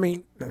 Well, I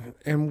mean,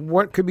 and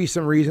what could be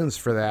some reasons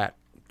for that?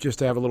 Just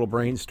to have a little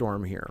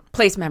brainstorm here.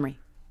 Place memory.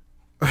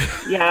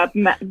 Yeah,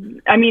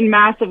 I mean,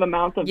 massive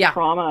amounts of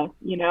trauma,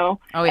 you know?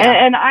 Oh,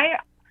 yeah. And I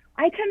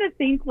tend to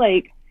think,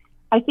 like,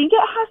 I think it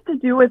has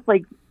to do with,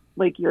 like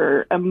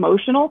your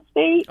emotional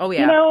state, oh,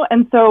 yeah. you know?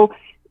 And so,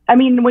 I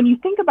mean, when you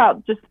think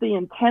about just the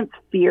intense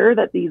fear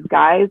that these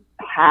guys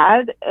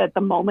had at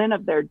the moment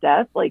of their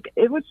death, like,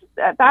 it was just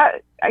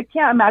that I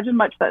can't imagine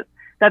much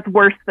that's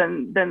worse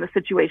than the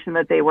situation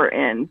that they were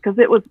in, because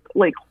it was,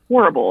 like,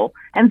 horrible.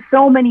 And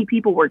so many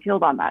people were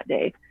killed on that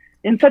day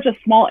in such a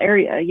small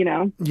area, you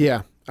know?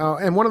 Yeah.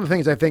 And one of the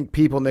things I think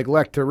people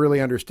neglect to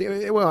really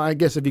understand, well, I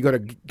guess if you go to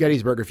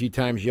Gettysburg a few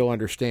times, you'll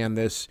understand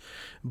this,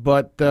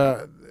 but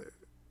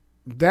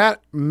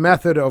that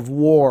method of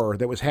war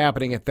that was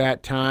happening at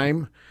that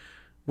time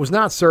was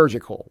not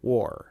surgical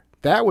war.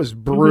 That was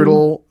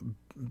brutal,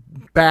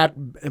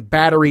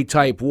 battery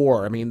type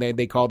war. I mean,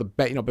 they call the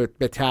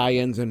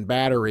battalions and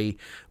battery.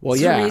 Well,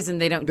 There's a reason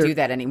they don't do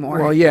that anymore.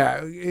 Well,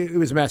 yeah, it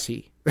was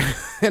messy,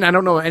 and I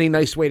don't know any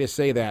nice way to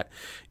say that.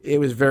 It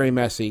was very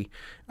messy,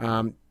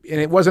 and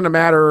it wasn't a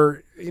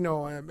matter. You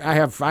know, I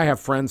have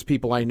friends,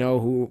 people I know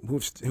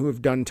who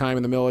have done time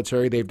in the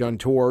military. They've done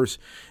tours,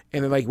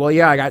 and they're like, "Well,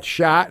 yeah, I got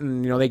shot,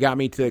 and they got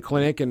me to the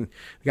clinic and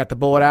got the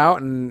bullet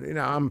out, and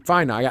I'm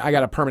fine now. I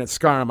got a permanent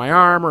scar on my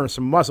arm or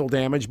some muscle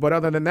damage, but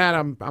other than that,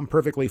 I'm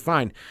perfectly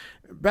fine."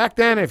 Back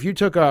then, if you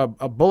took a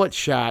bullet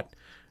shot,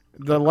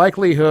 the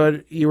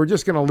likelihood you were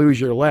just going to lose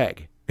your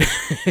leg.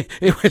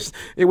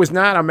 It was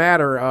not a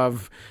matter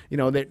of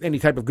any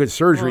type of good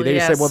surgery. Well, they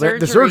just said, well,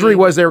 the surgery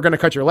was they were going to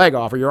cut your leg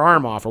off or your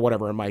arm off or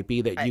whatever it might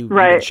be that you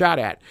got shot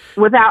at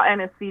without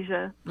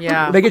anesthesia.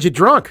 Yeah, they get you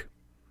drunk.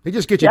 They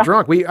just get you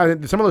drunk.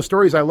 Some of those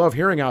stories I love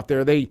hearing out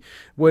there. They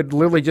would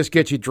literally just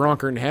get you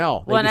drunker than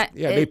hell.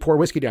 They pour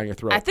whiskey down your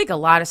throat. I think a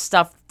lot of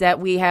stuff that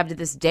we have to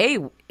this day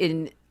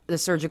in the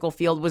surgical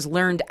field was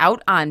learned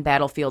out on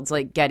battlefields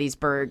like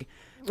Gettysburg.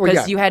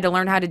 Because you had to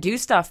learn how to do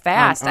stuff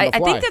fast. On the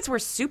fly. I think that's where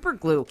super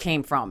glue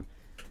came from.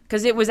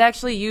 Because it was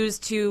actually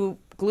used to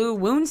glue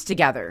wounds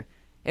together.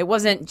 It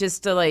wasn't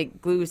just to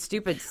glue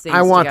stupid things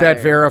I want together.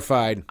 that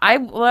verified.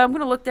 I'm going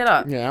to look that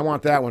up. Yeah, I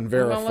want that one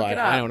verified. Look it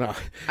up. I don't know.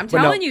 I'm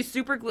telling you,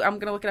 super glue. I'm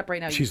going to look it up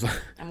right now.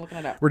 I'm looking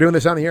it up. We're doing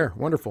this on the air.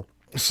 Wonderful.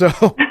 So,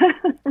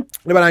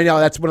 but I know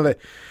that's one of the.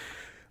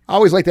 I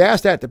always like to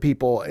ask that to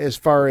people as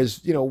far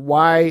as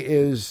why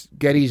is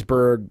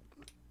Gettysburg,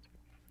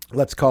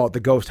 let's call it the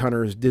Ghost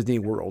Hunters Disney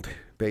World,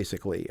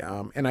 basically.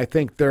 And I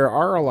think there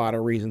are a lot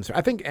of reasons.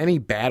 I think any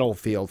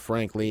battlefield,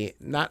 frankly,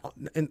 not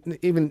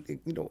even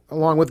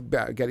along with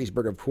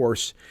Gettysburg, of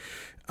course,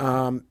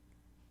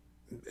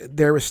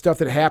 there was stuff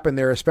that happened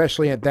there,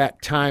 especially at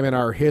that time in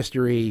our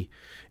history.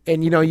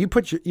 And you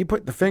put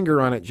the finger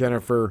on it,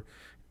 Jennifer.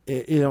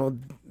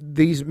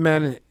 These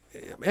men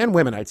and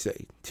women, I'd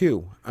say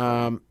too,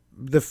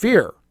 the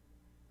fear,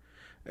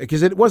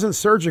 because it wasn't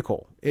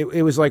surgical.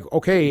 It was like,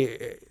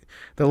 okay,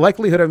 the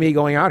likelihood of me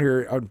going out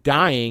here of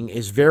dying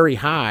is very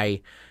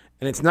high,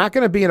 and it's not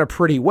going to be in a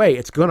pretty way.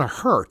 It's going to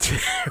hurt,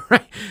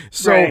 right?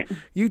 So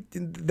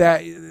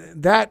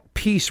that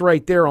piece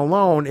right there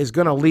alone is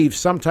going to leave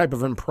some type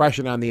of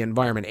impression on the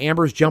environment.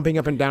 Amber's jumping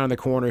up and down in the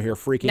corner here,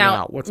 freaking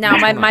out.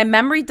 My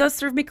memory does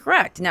serve me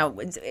correct. Now,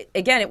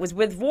 again, it was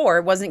with war.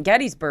 It wasn't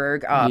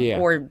Gettysburg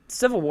or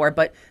Civil War,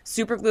 but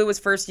super glue was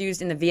first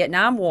used in the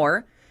Vietnam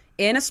War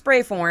in a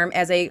spray form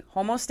as a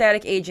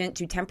homostatic agent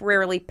to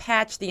temporarily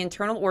patch the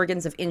internal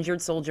organs of injured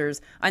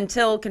soldiers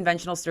until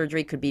conventional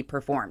surgery could be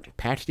performed.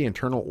 Patch the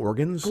internal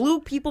organs?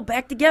 Glue people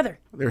back together.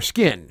 Their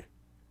skin.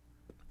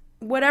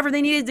 Whatever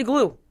they needed to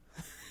glue.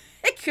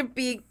 It could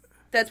be,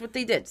 that's what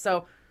they did.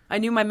 So I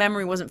knew my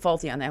memory wasn't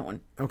faulty on that one.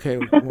 Okay,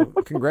 well,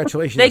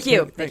 congratulations. Thank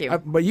you.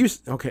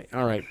 Okay,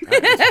 all right.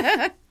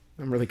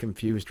 I'm really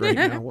confused right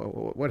now.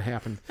 What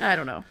happened? I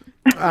don't know.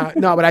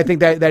 No, but I think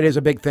that is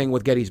a big thing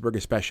with Gettysburg,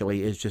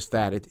 especially, is just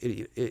that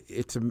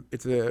it's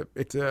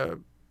a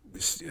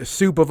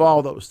soup of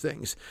all those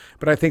things.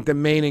 But I think the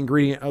main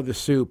ingredient of the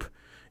soup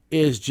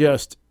is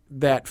just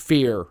that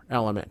fear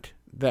element,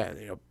 that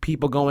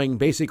people going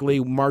basically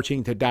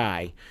marching to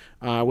die,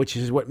 which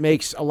is what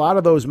makes a lot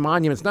of those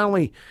monuments, not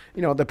only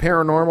the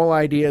paranormal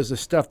ideas, the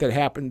stuff that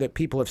happened that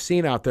people have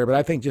seen out there, but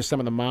I think just some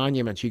of the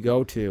monuments you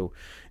go to,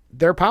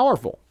 they're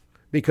powerful.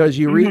 Because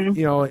you read,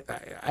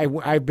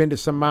 I've been to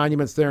some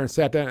monuments there and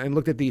sat down and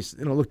looked at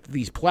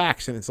these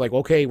plaques, and it's like,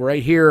 okay,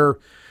 right here,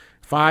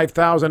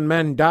 5,000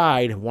 men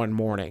died one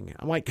morning.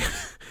 I'm like,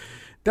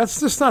 that's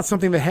just not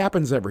something that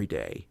happens every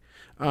day.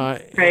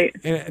 Right.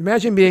 And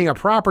imagine being a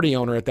property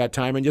owner at that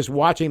time and just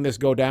watching this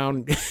go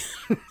down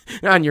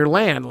on your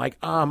land. Like,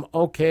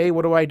 okay,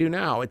 what do I do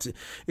now? It's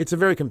a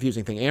very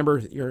confusing thing. Amber,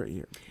 you're...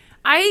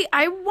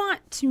 I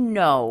want to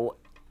know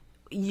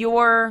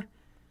your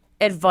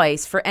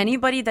advice for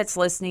anybody that's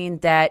listening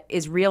that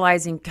is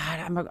realizing,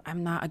 God,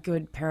 I'm not a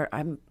good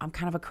I'm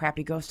kind of a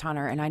crappy ghost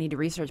hunter, and I need to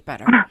research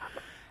better.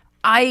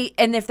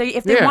 If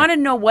they want to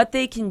know what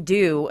they can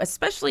do,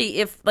 especially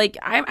if, like,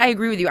 I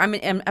agree with you. I'm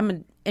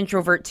an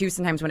introvert too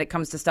sometimes when it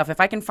comes to stuff.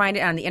 If I can find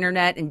it on the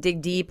internet and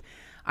dig deep,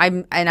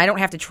 and I don't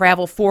have to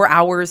travel 4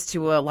 hours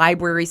to a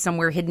library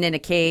somewhere hidden in a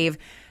cave,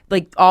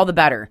 like, all the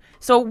better.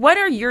 So what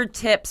are your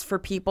tips for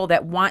people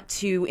that want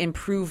to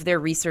improve their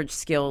research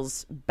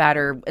skills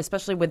better,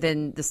 especially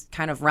within this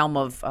kind of realm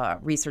of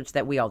research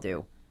that we all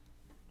do?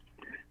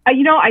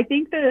 I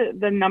think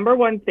the number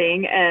one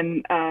thing,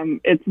 and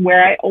it's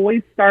where I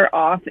always start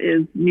off,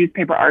 is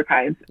newspaper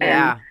archives.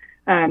 Yeah.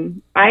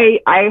 And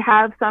I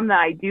have some that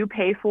I do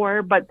pay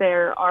for, but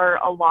there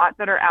are a lot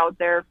that are out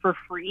there for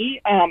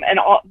free.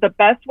 The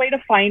best way to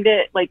find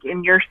it, like,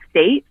 in your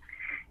state,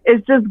 is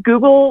just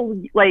Google,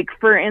 like,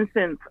 for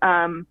instance,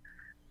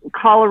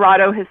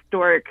 Colorado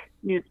historic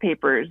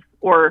newspapers,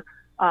 or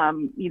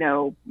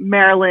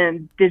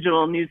Maryland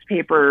digital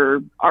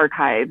newspaper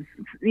archives,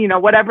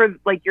 whatever,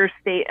 like, your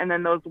state, and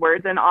then those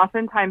words. And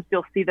oftentimes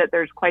you'll see that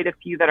there's quite a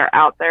few that are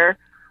out there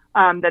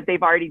that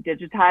they've already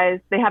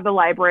digitized. They have the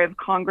Library of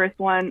Congress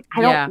one.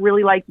 I don't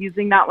really like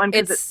using that one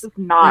because it's just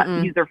not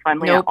user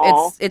friendly at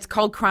all. It's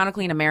called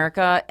Chronicling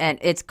America, and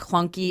it's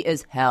clunky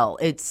as hell.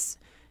 It's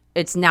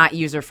not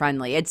user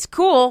friendly. It's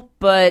cool,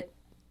 but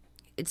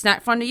it's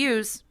not fun to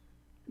use.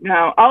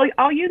 No,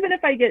 I'll use it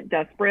if I get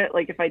desperate.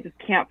 Like, if I just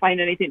can't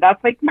find anything,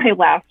 that's like my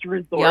last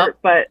resort.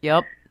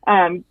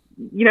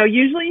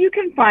 Usually you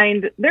can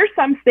find, there's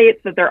some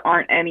states that there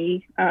aren't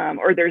any,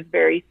 or there's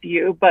very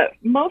few, but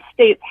most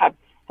states have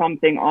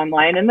something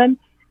online. And then,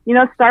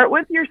 start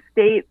with your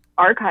state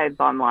archives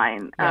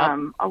online.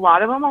 A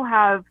lot of them will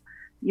have,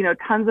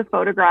 tons of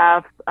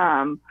photographs.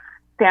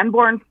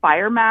 Sanborn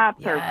fire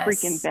maps are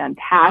freaking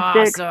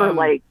fantastic for,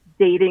 like,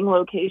 dating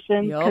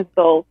locations,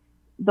 because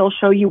they'll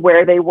show you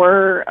where they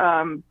were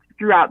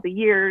throughout the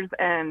years,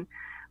 and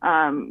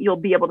you'll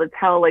be able to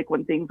tell, like,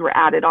 when things were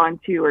added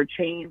onto or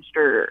changed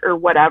or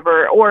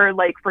whatever. Or,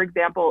 like, for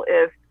example,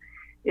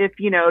 if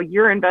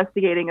you're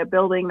investigating a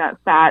building that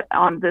sat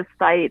on this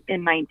site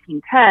in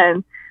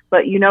 1910,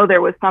 but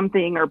there was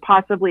something or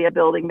possibly a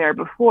building there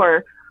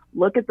before,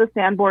 look at the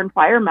Sanborn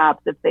fire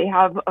maps. If they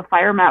have a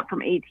fire map from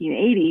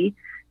 1880,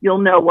 you'll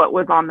know what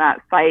was on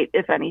that site,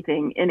 if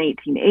anything, in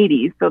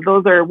 1880. So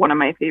those are one of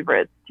my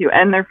favorites too.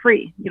 And they're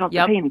free. You don't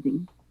have to pay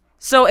anything.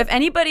 So if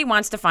anybody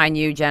wants to find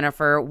you,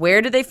 Jennifer,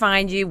 where do they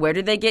find you? Where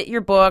do they get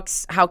your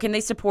books? How can they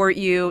support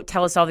you?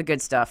 Tell us all the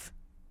good stuff.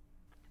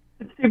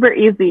 It's super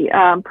easy.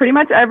 Pretty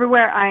much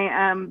everywhere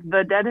I am,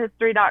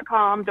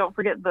 thedeadhistory.com. Don't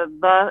forget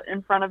the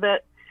in front of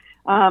it.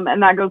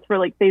 And that goes for,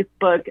 like,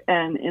 Facebook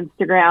and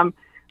Instagram.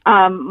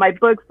 My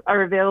books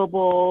are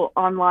available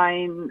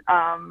online.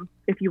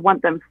 If you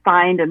want them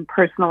signed and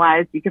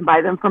personalized, you can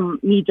buy them from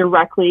me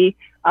directly.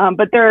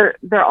 But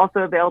they're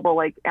also available,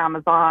 like,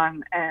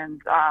 Amazon, and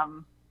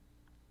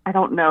I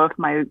don't know if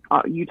my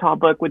Utah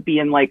book would be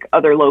in, like,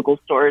 other local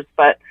stores,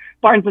 but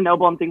Barnes and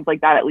Noble and things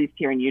like that, at least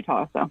here in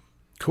Utah. So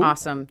cool.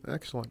 Awesome.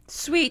 Excellent.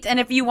 Sweet. And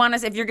if you're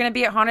going to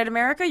be at Haunted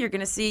America, you're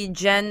going to see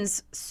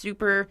Jen's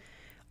super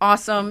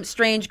awesome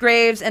Strange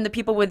Graves and the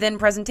People Within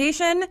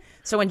presentation.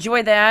 So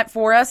enjoy that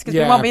for us, because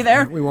we won't be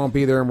there. We won't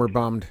be there, and we're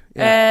bummed.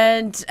 Yeah.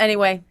 And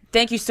anyway,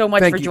 thank you so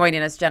much for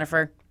joining us,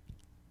 Jennifer.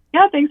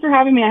 Yeah, thanks for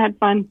having me. I had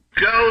fun.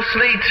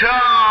 Ghostly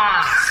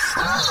Talk!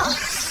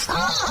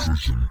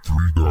 Version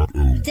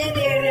 3.0. Then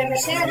they never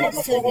sounded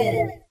so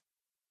good.